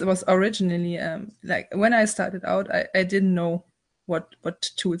 This was originally like when I started out, I didn't know what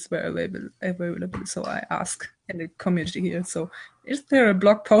tools were available. So I asked in the community here. So is there a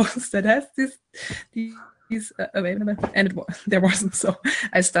blog post that has these available? And there wasn't. So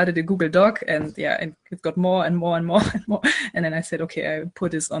I started a Google Doc, and it got more and more and more and more. And then I said, okay, I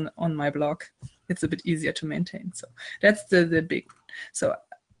put this on my blog. It's a bit easier to maintain. So that's the big. So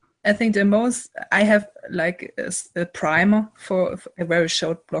I think I have like a primer for a very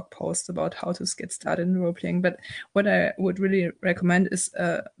short blog post about how to get started in role playing. But what I would really recommend is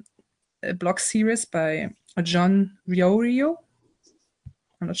a blog series by John Riorio.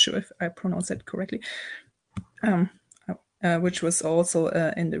 I'm not sure if I pronounce that correctly, which was also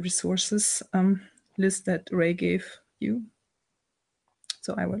in the resources list that Ray gave you.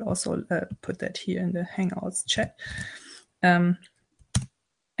 So I will also put that here in the Hangouts chat.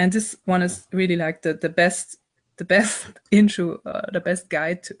 And this one is really like the best intro, the best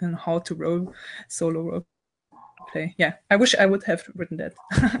guide on how to solo role play. Yeah, I wish I would have written that.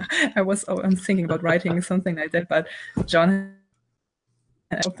 I'm thinking about writing something like that, but John,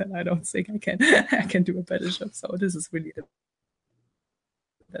 I don't think I can do a better job. So this is really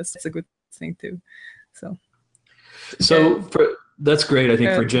that's a good thing too. So that's great. I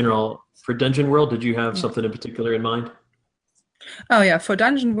think for Dungeon World, did you have something in particular in mind? Oh yeah, for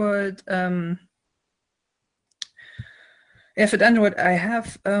Dungeon World, I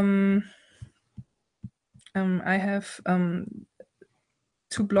have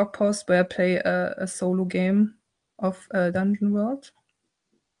two blog posts where I play a solo game of Dungeon World.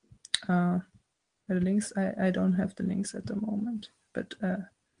 The links, I don't have the links at the moment, but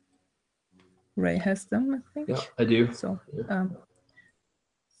Ray has them, I think. Yeah, I do.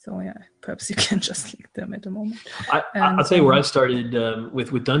 So yeah, perhaps you can just link them at the moment. I'll tell you where I started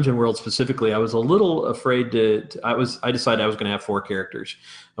with Dungeon World specifically. I was a little afraid I decided I was going to have 4 characters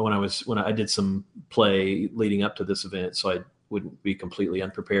when I did some play leading up to this event, so I wouldn't be completely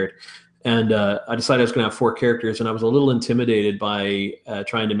unprepared. And I decided I was going to have 4 characters, and I was a little intimidated by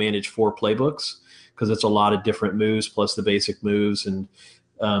trying to manage 4 playbooks because it's a lot of different moves plus the basic moves. And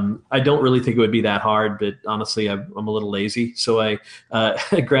I don't really think it would be that hard, but honestly, I'm a little lazy. So I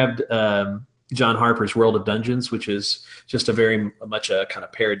grabbed John Harper's World of Dungeons, which is just a very much a kind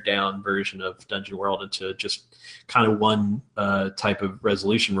of pared down version of Dungeon World into just kind of one type of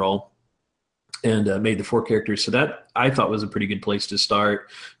resolution roll, and made the 4 characters. So that I thought was a pretty good place to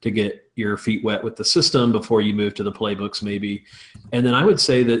start to get your feet wet with the system before you move to the playbooks maybe. And then I would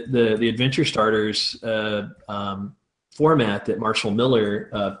say that the Adventure Starters format that Marshall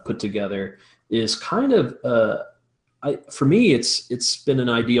Miller put together is kind of for me it's been an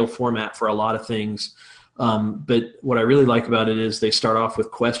ideal format for a lot of things, but what I really like about it is they start off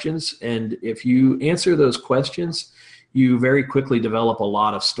with questions, and if you answer those questions you very quickly develop a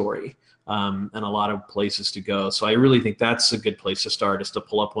lot of story and a lot of places to go. So I really think that's a good place to start, is to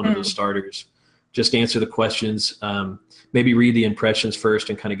pull up one of those starters, just answer the questions, maybe read the impressions first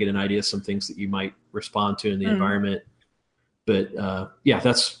and kind of get an idea of some things that you might respond to in the environment. But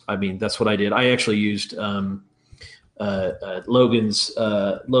that's what I did. I actually used Logan's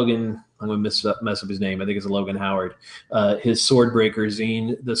Logan. I'm going to mess up his name. I think it's Logan Howard. His Swordbreaker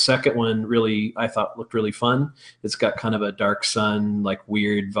zine. The second one I thought looked really fun. It's got kind of a Dark Sun, like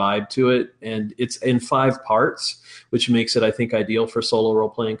weird vibe to it. And it's in 5 parts, which makes it, I think, ideal for solo role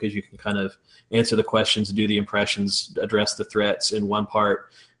playing because you can kind of answer the questions, do the impressions, address the threats in one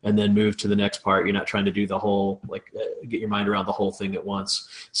part. and then move to the next part. You're not trying to do the whole, get your mind around the whole thing at once.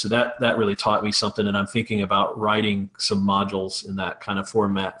 So that really taught me something, and I'm thinking about writing some modules in that kind of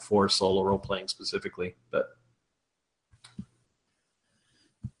format for solo role playing specifically. But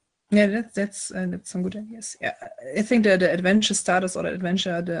yeah, that's some good ideas. Yeah, I think that the adventure starters or the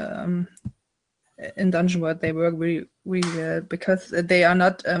adventure in Dungeon World, they work really, really well because they are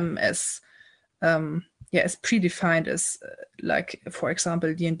not as predefined as like, for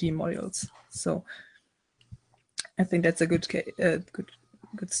example, D&D modules. So I think that's a good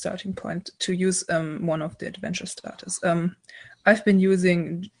starting point to use one of the adventure starters. I've been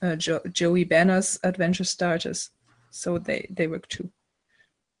using Joey Banner's adventure starters, so they work too.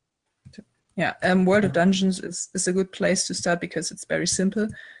 Yeah, World of Dungeons is a good place to start because it's very simple.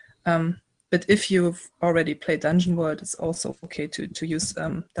 But if you've already played Dungeon World, it's also okay to use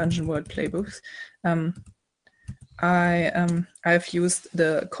Dungeon World playbooks. I've used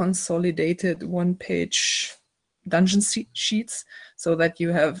the consolidated one-page dungeon sheets so that you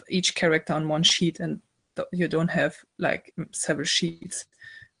have each character on one sheet and you don't have like several sheets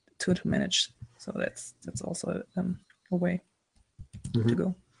to manage. So that's also a way to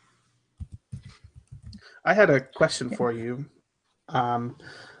go. I had a question for you.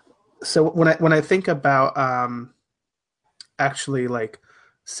 So when I think about actually like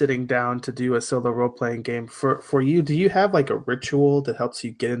sitting down to do a solo role-playing game, for you, do you have like a ritual that helps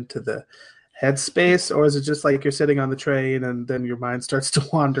you get into the headspace, or is it just like you're sitting on the train and then your mind starts to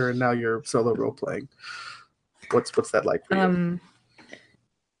wander and now you're solo role-playing? What's that like for you?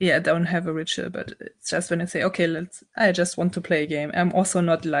 Yeah, I don't have a ritual, but it's just when I say, okay, I just want to play a game. I'm also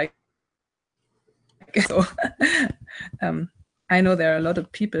not like so. I know there are a lot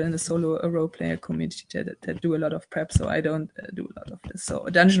of people in the solo role player community that do a lot of prep, so I don't do a lot of this. So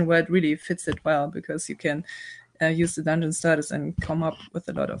Dungeon World really fits it well because you can use the dungeon starters and come up with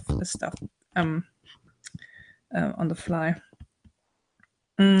a lot of stuff on the fly.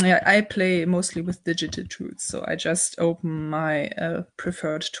 I play mostly with digital tools, so I just open my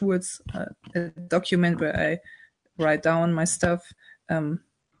preferred tools, a document where I write down my stuff.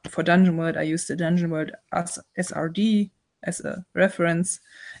 For Dungeon World, I use the Dungeon World SRD as a reference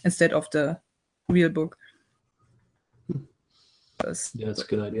instead of the real book. Yeah, that's a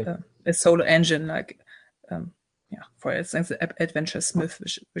good idea. A solo engine, like for instance, Adventure Smith,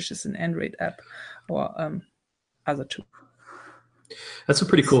 which is an Android app, or other tools. That's a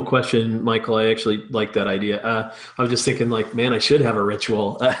pretty cool question, Michael. I actually like that idea. I was just thinking, like, man, I should have a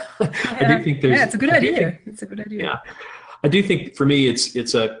ritual. I do think it's a good idea. It's a good idea. Yeah, I do think for me,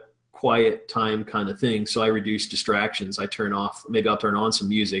 it's a quiet time kind of thing. So I reduce distractions. I turn off. Maybe I'll turn on some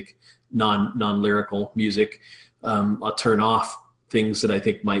music, non-lyrical music. I'll turn off things that I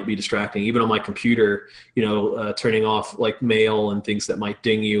think might be distracting. Even on my computer, turning off like mail and things that might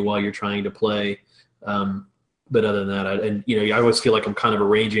ding you while you're trying to play. But other than that, I always feel like I'm kind of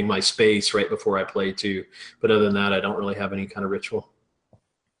arranging my space right before I play too. But other than that, I don't really have any kind of ritual.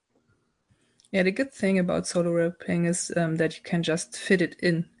 Yeah, the good thing about solo role playing is that you can just fit it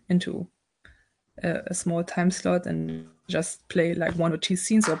into a small time slot and just play like 1 or 2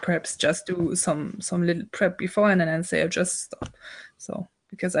 scenes, or perhaps just do some little prep before and then say, I'll just stop. So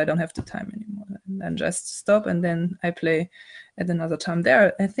because I don't have the time anymore, and then just stop and then I play at another time.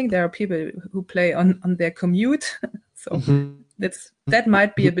 I think there are people who play on their commute, so that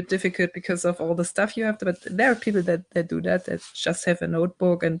might be a bit difficult because of all the stuff you have to, but there are people that do that just have a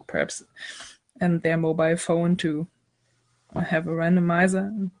notebook and perhaps their mobile phone to have a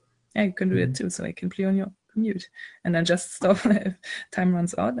randomizer. Yeah, you can do it too, so you can play on your commute and then just stop if time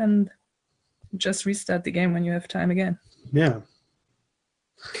runs out and just restart the game when you have time again. Yeah.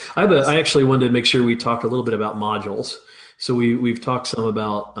 I actually wanted to make sure we talked a little bit about modules. So we've talked some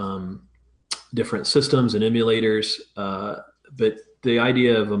about different systems and emulators, but the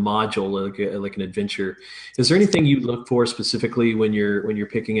idea of a module, like an adventure, is there anything you look for specifically when you're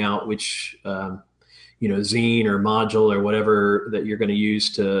picking out which zine or module or whatever that you're going to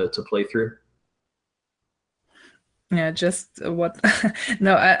use to play through? Yeah, just what?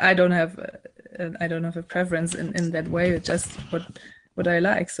 No, I don't have a preference in that way. It's just what I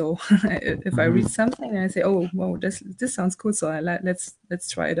like. So if I read something and I say, oh, wow, this sounds cool, so let's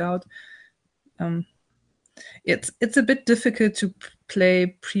try it out. It's a bit difficult to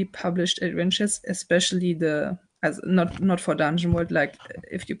play pre-published adventures, especially not for Dungeon World. Like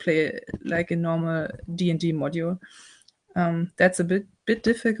if you play like a normal D&D module, that's a bit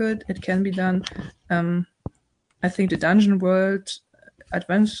difficult. It can be done. I think the Dungeon World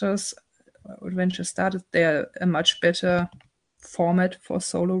adventure started, they're a much better format for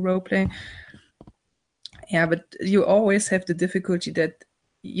solo role playing. Yeah, but you always have the difficulty that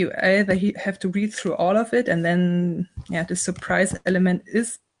you either have to read through all of it, and then the surprise element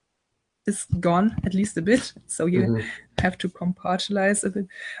is gone at least a bit, so you have to compartmentalize a bit.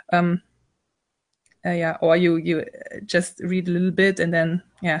 Or you just read a little bit, and then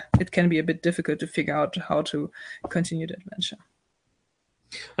it can be a bit difficult to figure out how to continue the adventure.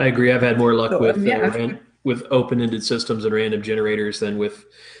 I agree. I've had more luck with open-ended systems and random generators than with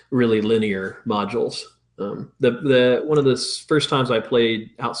really linear modules. The one of the first times I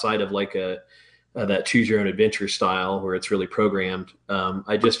played outside of like that choose your own adventure style where it's really programmed,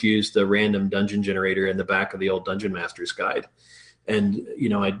 I just used the random dungeon generator in the back of the old Dungeon Master's Guide. And,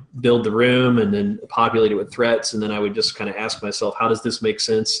 I'd build the room and then populate it with threats. And then I would just kind of ask myself, how does this make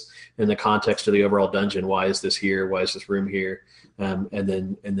sense in the context of the overall dungeon? Why is this here? Why is this room here? And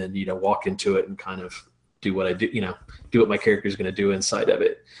then walk into it and kind of do what I do, do what my character is going to do inside of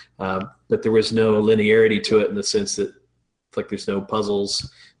it. But there was no linearity to it in the sense that like there's no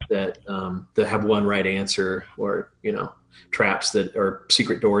puzzles that have one right answer, or, traps that are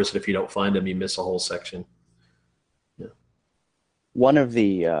secret doors that if you don't find them, you miss a whole section. One of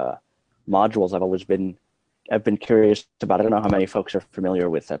the modules I've been curious about. I don't know how many folks are familiar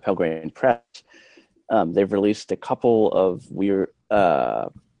with Pelgrane Press. They've released a couple of weird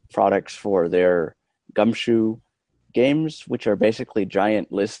products for their Gumshoe games, which are basically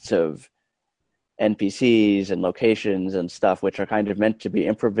giant lists of NPCs and locations and stuff, which are kind of meant to be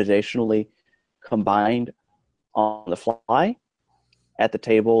improvisationally combined on the fly at the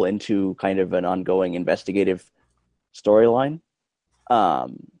table into kind of an ongoing investigative storyline.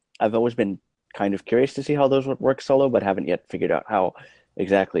 I've always been kind of curious to see how those would work solo, but haven't yet figured out how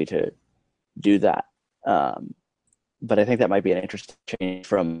exactly to do that. But I think that might be an interesting change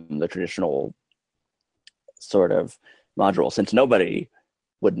from the traditional sort of module, since nobody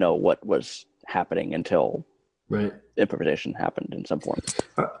would know what was happening until improvisation happened in some form.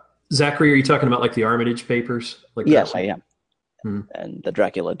 Zachary, are you talking about like the Armitage papers? Like yes, I am. And the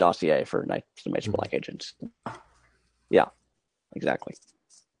Dracula dossier for Knights of Black Agents. Yeah, exactly.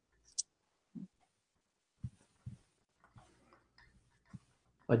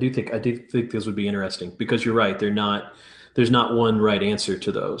 I do think those would be interesting, because you're right. There's not one right answer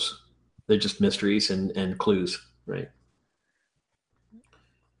to those. They're just mysteries and clues, right?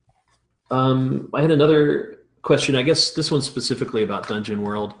 I had another question. I guess this one's specifically about Dungeon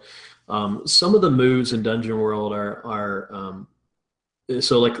World. Some of the moves in Dungeon World are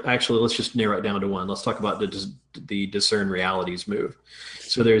so like, actually, let's just narrow it down to one. Let's talk about the Discern Realities move.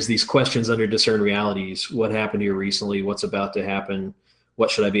 So there's these questions under Discern Realities. What happened here recently? What's about to happen? What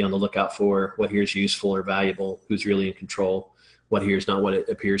should I be on the lookout for? What here is useful or valuable? Who's really in control? What here is not what it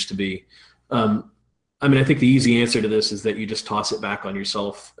appears to be? I think the easy answer to this is that you just toss it back on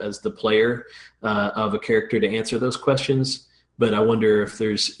yourself as the player of a character to answer those questions. But I wonder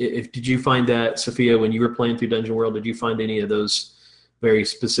did you find that, Sophia, when you were playing through Dungeon World, did you find any of those very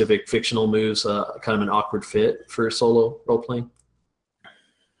specific fictional moves kind of an awkward fit for solo role-playing?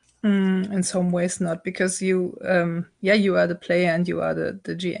 In some ways not, because you you are the player and you are the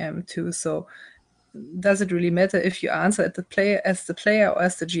GM too, so does it really matter if you answer as the player or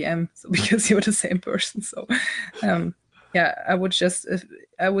as the GM? So, because you're the same person. So I would just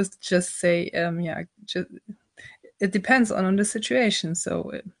say it depends on the situation.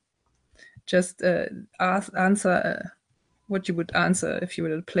 So just answer what you would answer if you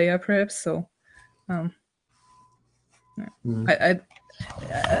were the player, perhaps. So I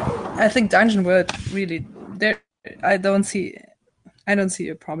think Dungeon World really there. I don't see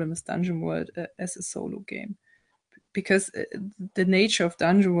a problem with Dungeon World as a solo game, because the nature of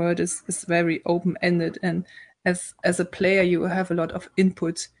Dungeon World is very open-ended, and as a player you have a lot of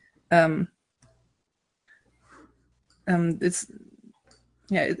input.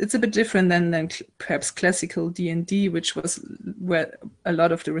 It's a bit different than perhaps classical D&D, which was where a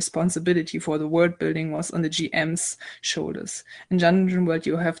lot of the responsibility for the world building was on the GM's shoulders. In Dungeon World,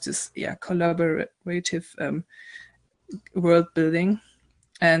 you have this collaborative world building,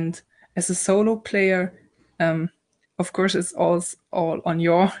 and as a solo player, of course, it's all on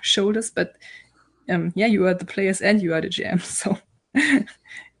your shoulders. But you are the players and you are the GM, so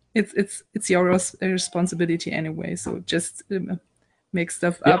it's your responsibility anyway. So just make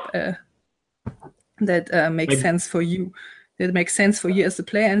stuff up that makes sense for you. That makes sense for you as a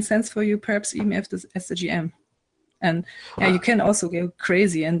player and sense for you perhaps even as the GM. And you can also go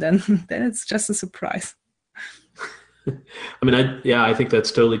crazy, and then it's just a surprise. I think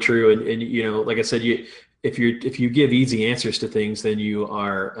that's totally true. And like I said, if you give easy answers to things, then you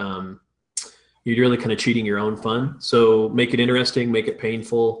are you're really kind of cheating your own fun. So make it interesting, make it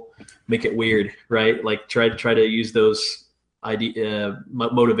painful, make it weird, right? Like try to use those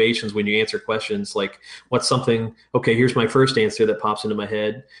motivations when you answer questions. Like, what's something? Okay, here's my first answer that pops into my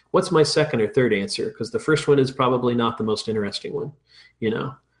head. What's my second or third answer? Because the first one is probably not the most interesting one,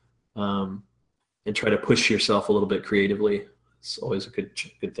 and try to push yourself a little bit creatively. It's always a good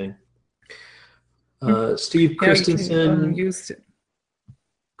thing. Steve Christensen.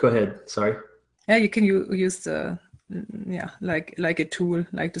 Go ahead. Sorry. Yeah, you can use the like a tool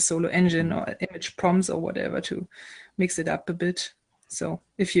like the Solo engine or image prompts or whatever to mix it up a bit. So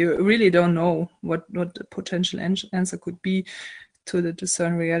if you really don't know what the potential answer could be to the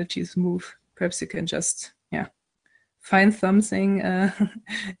discern realities move, perhaps you can just find something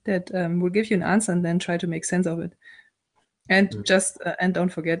that will give you an answer and then try to make sense of it. And just and don't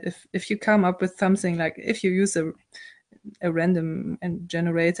forget, if you come up with something, like if you use a random and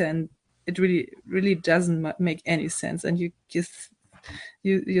generator and it really doesn't make any sense, and you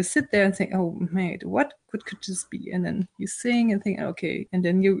sit there and think, oh mate, what could this be? And then you sing and think, okay, and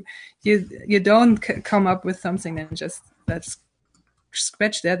then you don't come up with something, and just let's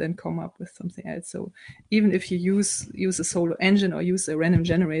scratch that and come up with something else. So even if you use a Solo engine or use a random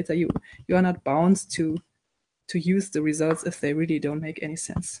generator, you are not bound to use the results if they really don't make any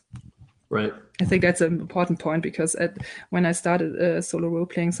sense. Right. I think that's an important point, because when I started solo role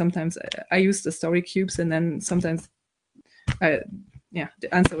playing, sometimes I used the story cubes, and then sometimes the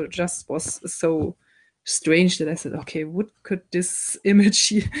answer just was so strange that I said, okay, what could this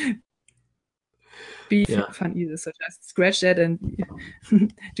image be fun either? So just scratch that and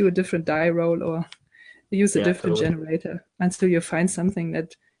do a different die roll or use a different generator until you find something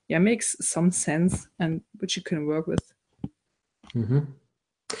that makes some sense and which you can work with. Mm-hmm.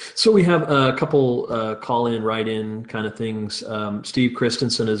 So we have a couple call-in, write-in kind of things. Steve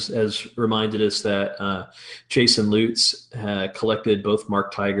Christensen has reminded us that Jason Lutz collected both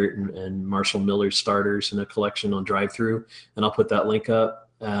Mark Tigert and Marshall Miller's starters in a collection on Drive-Thru, and I'll put that link up.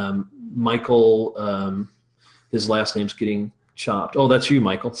 Michael, his last name's getting chopped. Oh, that's you,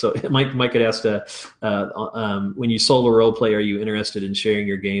 Michael. So Mike had asked, when you solo role play, are you interested in sharing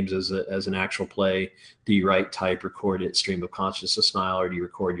your games as an actual play? Do you write, type, record it, stream of consciousness style, or do you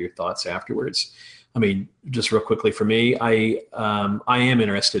record your thoughts afterwards? I mean, just real quickly for me, I am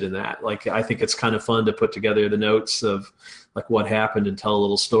interested in that. Like, I think it's kind of fun to put together the notes of like what happened and tell a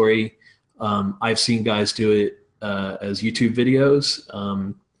little story. I've seen guys do it as YouTube videos.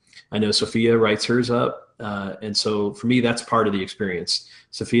 I know Sophia writes hers up. And so for me, that's part of the experience.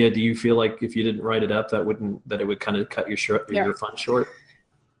 Sophia, do you feel like if you didn't write it up, that it would kind of cut your fun short?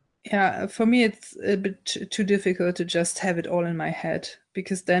 Yeah, for me, it's a bit too difficult to just have it all in my head,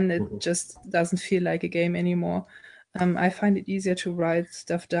 because then it just doesn't feel like a game anymore. I find it easier to write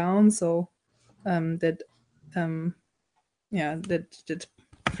stuff down, so that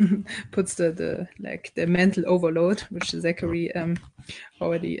puts the mental overload, which Zachary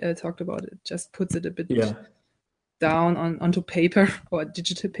already talked about. It just puts it a bit down onto paper or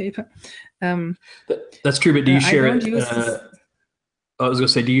digital paper. That's true, but do you share it? I was going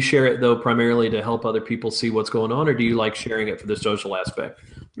to say, do you share it though primarily to help other people see what's going on, or do you like sharing it for the social aspect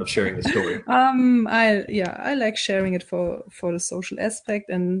of sharing the story? I like sharing it for the social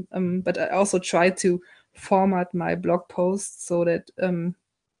aspect, and but I also try to format my blog posts so that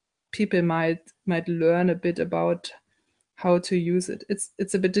people might learn a bit about how to use it.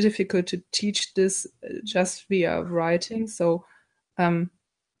 It's a bit difficult to teach this just via writing. So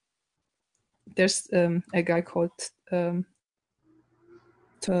there's a guy called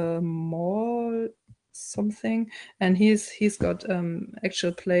More something, and he's got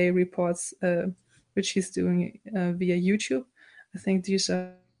actual play reports which he's doing via YouTube. I think these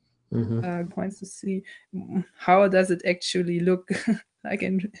are points to see how does it actually look like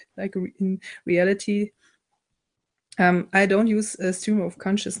in reality. I don't use a stream of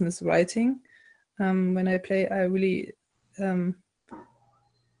consciousness writing when I play. I really I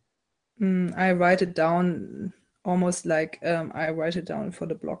write it down almost like I write it down for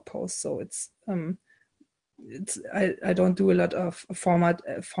the blog post. So I don't do a lot of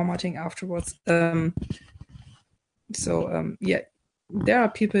formatting afterwards. There are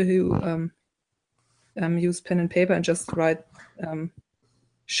people who use pen and paper and just write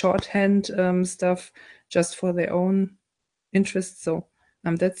shorthand stuff just for their own interest. So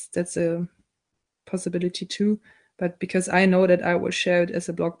that's a possibility too. But because I know that I will share it as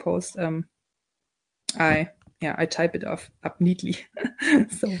a blog post, I type it up neatly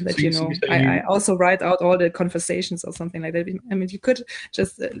so that I also write out all the conversations or something like that. I mean, you could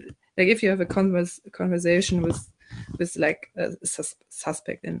just like if you have a conversation with like a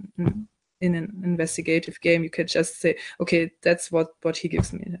suspect in an investigative game, you could just say, okay, that's what he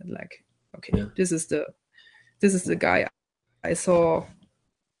gives me. Like, okay, this is the guy I saw,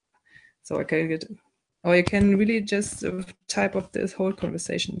 so I can get, or you can really just type up this whole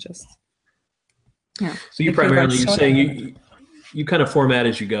conversation just. Yeah. So you primarily, you're saying you kind of format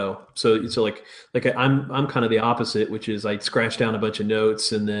as you go. So like I'm kind of the opposite, which is I scratch down a bunch of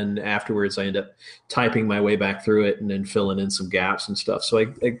notes and then afterwards I end up typing my way back through it and then filling in some gaps and stuff. So I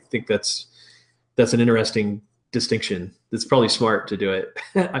think that's an interesting distinction. It's probably smart to do it.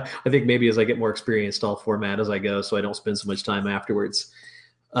 I think maybe as I get more experienced, I'll format as I go so I don't spend so much time afterwards.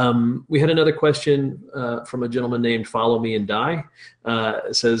 We had another question from a gentleman named Follow Me and Die.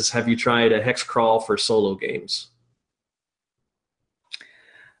 It says, have you tried a hex crawl for solo games?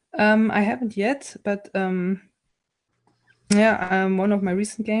 I haven't yet, but one of my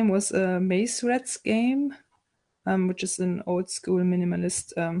recent game was a Maze Rats game, which is an old school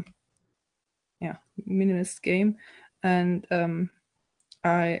minimalist game, and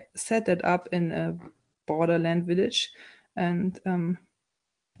I set that up in a Borderland village, and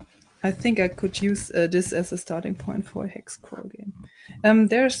I think I could use this as a starting point for a hex crawl game.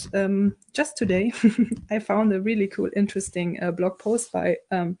 There's just today I found a really cool, interesting blog post by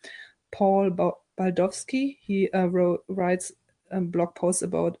Paul Baldowski. He writes blog posts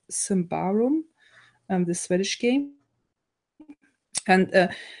about Symbaroum, the Swedish game. And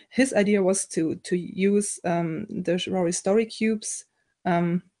his idea was to use the Rory Story cubes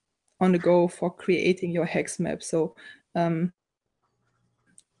on the go for creating your hex map. So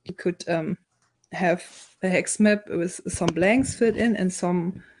you could have a hex map with some blanks filled in and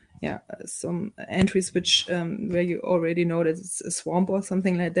some entries which where you already know that it's a swamp or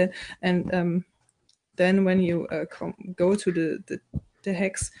something like that. And then when you go to the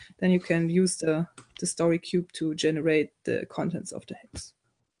hex, then you can use the story cube to generate the contents of the hex.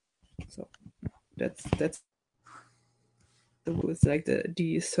 So that's it's like the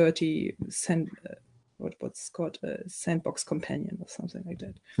D30 what's called a sandbox companion or something like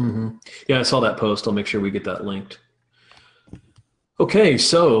that. Mm-hmm. Yeah, I saw that post. I'll make sure we get that linked. Okay,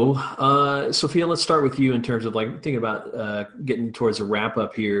 so Sophia, let's start with you in terms of like thinking about getting towards a wrap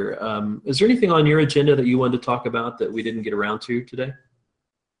up here. Is there anything on your agenda that you wanted to talk about that we didn't get around to today?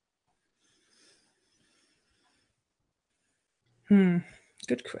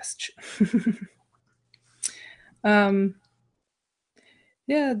 Good question.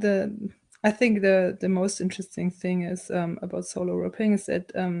 I think the most interesting thing is about solo role-playing is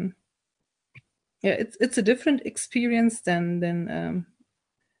that it's a different experience than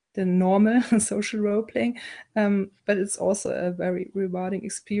normal social role-playing, but it's also a very rewarding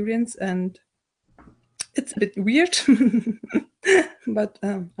experience, and it's a bit weird, but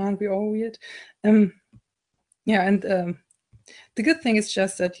aren't we all weird? The good thing is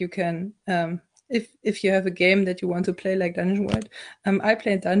just that you can, if you have a game that you want to play like Dungeon World, I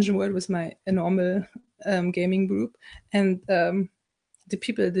played Dungeon World with my normal gaming group, and the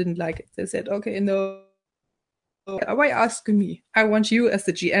people didn't like it. They said, okay, no, why asking me? I want you as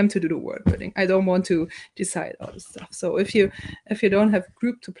the GM to do the world building. I don't want to decide all this stuff. So if you don't have a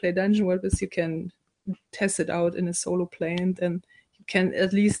group to play Dungeon World with, you can test it out in a solo play, and then you can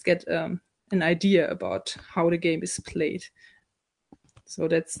at least get an idea about how the game is played. So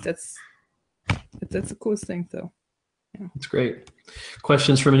that's the coolest thing, though. Yeah. That's great.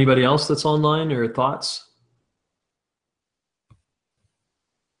 Questions from anybody else that's online or thoughts?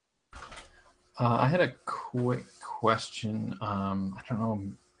 I had a quick question. I don't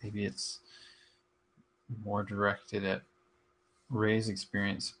know, maybe it's more directed at Ray's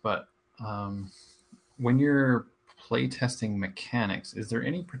experience, but when you're playtesting mechanics, is there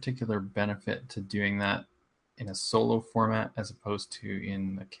any particular benefit to doing that in a solo format as opposed to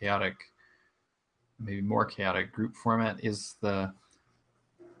in a chaotic, maybe more chaotic group format? Is the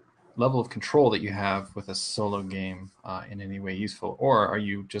level of control that you have with a solo game in any way useful, or are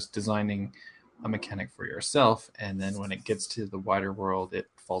you just designing a mechanic for yourself and then when it gets to the wider world it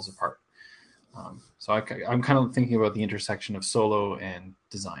falls apart? So I'm kind of thinking about the intersection of solo and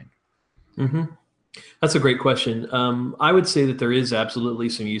design. Mm-hmm. That's a great question. I would say that there is absolutely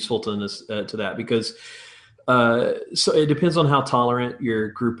some usefulness to that, because so it depends on how tolerant your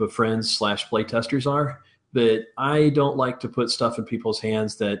group of friends / playtesters are. But I don't like to put stuff in people's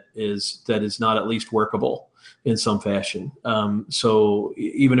hands that is not at least workable in some fashion. So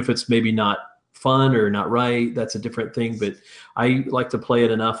even if it's maybe not fun or not right, that's a different thing. But I like to play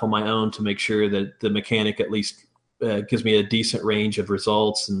it enough on my own to make sure that the mechanic at least gives me a decent range of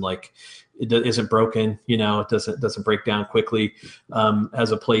results, and like it isn't broken, it doesn't break down quickly.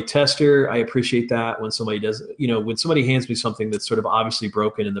 As a play tester, I appreciate that when somebody does, when somebody hands me something that's sort of obviously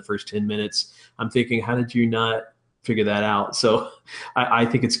broken in the first 10 minutes, I'm thinking, how did you not figure that out? So I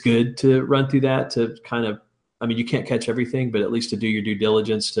think it's good to run through that to kind of I mean, you can't catch everything, but at least to do your due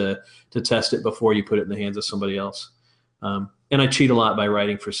diligence to test it before you put it in the hands of somebody else. And I cheat a lot by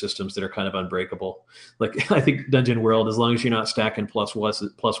writing for systems that are kind of unbreakable. Like I think Dungeon World, as long as you're not stacking plus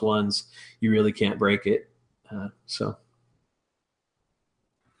ones, you really can't break it. So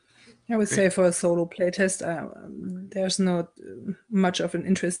I would say for a solo playtest, there's not much of an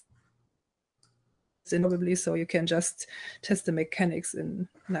interest in probably, so you can just test the mechanics in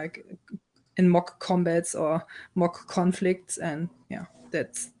mock combats or mock conflicts, and yeah,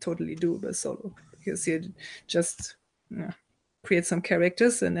 that's totally doable solo, because you just create some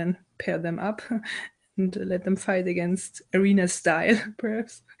characters and then pair them up and let them fight against arena style,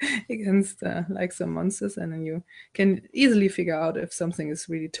 perhaps, against like some monsters, and then you can easily figure out if something is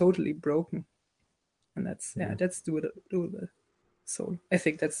really totally broken, and that's doable. So I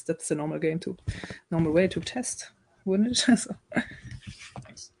think that's the normal way to test, wouldn't it? So.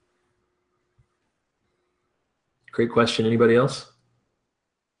 Thanks. Great question. Anybody else?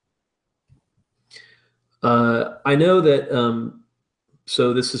 I know that.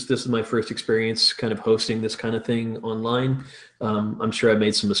 So this is my first experience kind of hosting this kind of thing online. I'm sure I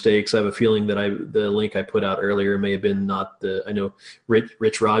made some mistakes. I have a feeling that the link I put out earlier may have been not the. I know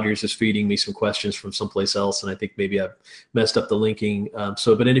Rich Rogers is feeding me some questions from someplace else, and I think maybe I've messed up the linking. But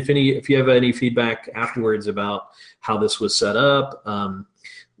if you have any feedback afterwards about how this was set up,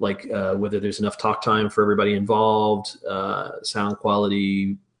 whether there's enough talk time for everybody involved, sound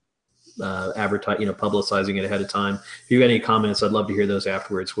quality, publicizing it ahead of time. If you have any comments, I'd love to hear those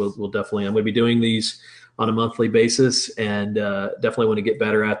afterwards. We'll definitely, I'm going to be doing these on a monthly basis, and definitely want to get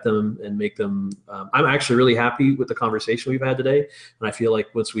better at them and make them. I'm actually really happy with the conversation we've had today, and I feel like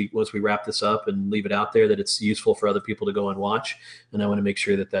once we wrap this up and leave it out there, that it's useful for other people to go and watch. And I want to make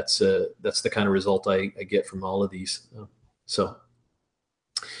sure that that's the kind of result I get from all of these. So,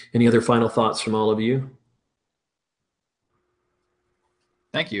 any other final thoughts from all of you?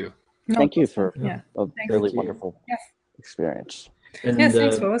 Thank you. No, thank you for a really wonderful experience. And,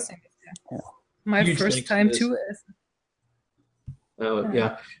 thanks for hosting. My first time too. Oh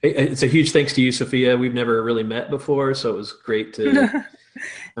yeah, it's a huge thanks to you, Sophia. We've never really met before, so it was great to.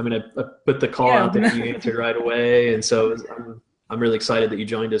 I mean, I put the call out there, you answered right away, and so I'm really excited that you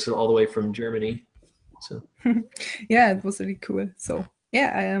joined us all the way from Germany. So yeah, it was really cool. So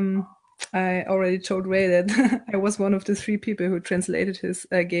yeah, I already told Ray that I was one of the 3 people who translated his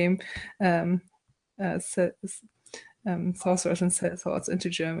game, Sorcerers and Swords, into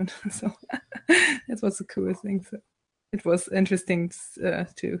German. So that was a cool thing. So it was interesting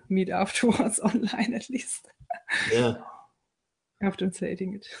to meet afterwards online, at least. Yeah. After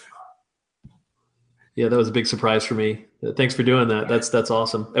translating it. Yeah, that was a big surprise for me. Thanks for doing that. That's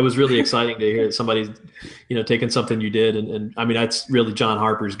awesome. It was really exciting to hear that somebody's, taking something you did, and I mean that's really John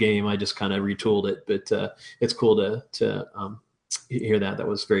Harper's game. I just kind of retooled it, but it's cool to hear that. That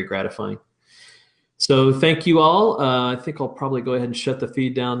was very gratifying. So thank you all. I think I'll probably go ahead and shut the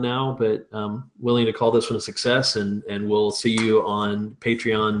feed down now, but willing to call this one a success, and we'll see you on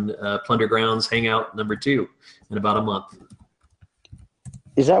Patreon Plunder Grounds Hangout number 2 in about a month.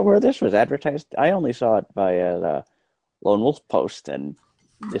 Is that where this was advertised? I only saw it by the Lone Wolf post, and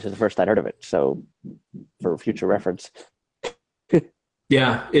this is the first I'd heard of it. So, for future reference.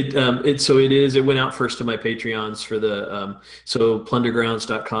 Yeah, it went out first to my Patreons for the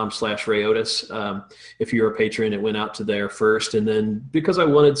plundergrounds.com/RayOtis. If you're a patron, it went out to there first, and then because I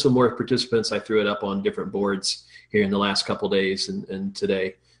wanted some more participants, I threw it up on different boards here in the last couple days and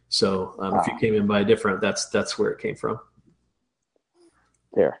today. So if you came in by a different, that's where it came from.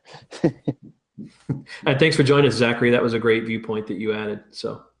 There. And thanks for joining us, Zachary. That was a great viewpoint that you added.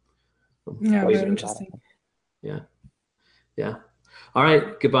 So yeah, very interesting. Yeah. All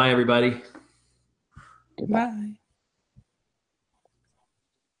right. Goodbye, everybody. Goodbye.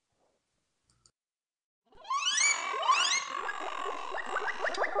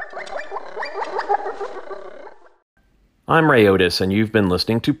 I'm Ray Otis, and you've been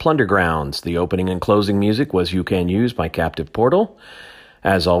listening to Plunder Grounds. The opening and closing music was You Can Use by Captive Portal.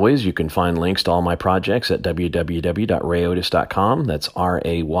 As always, you can find links to all my projects at www.rayotis.com. That's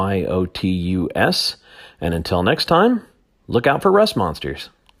RAYOTUS. And until next time, look out for rust monsters.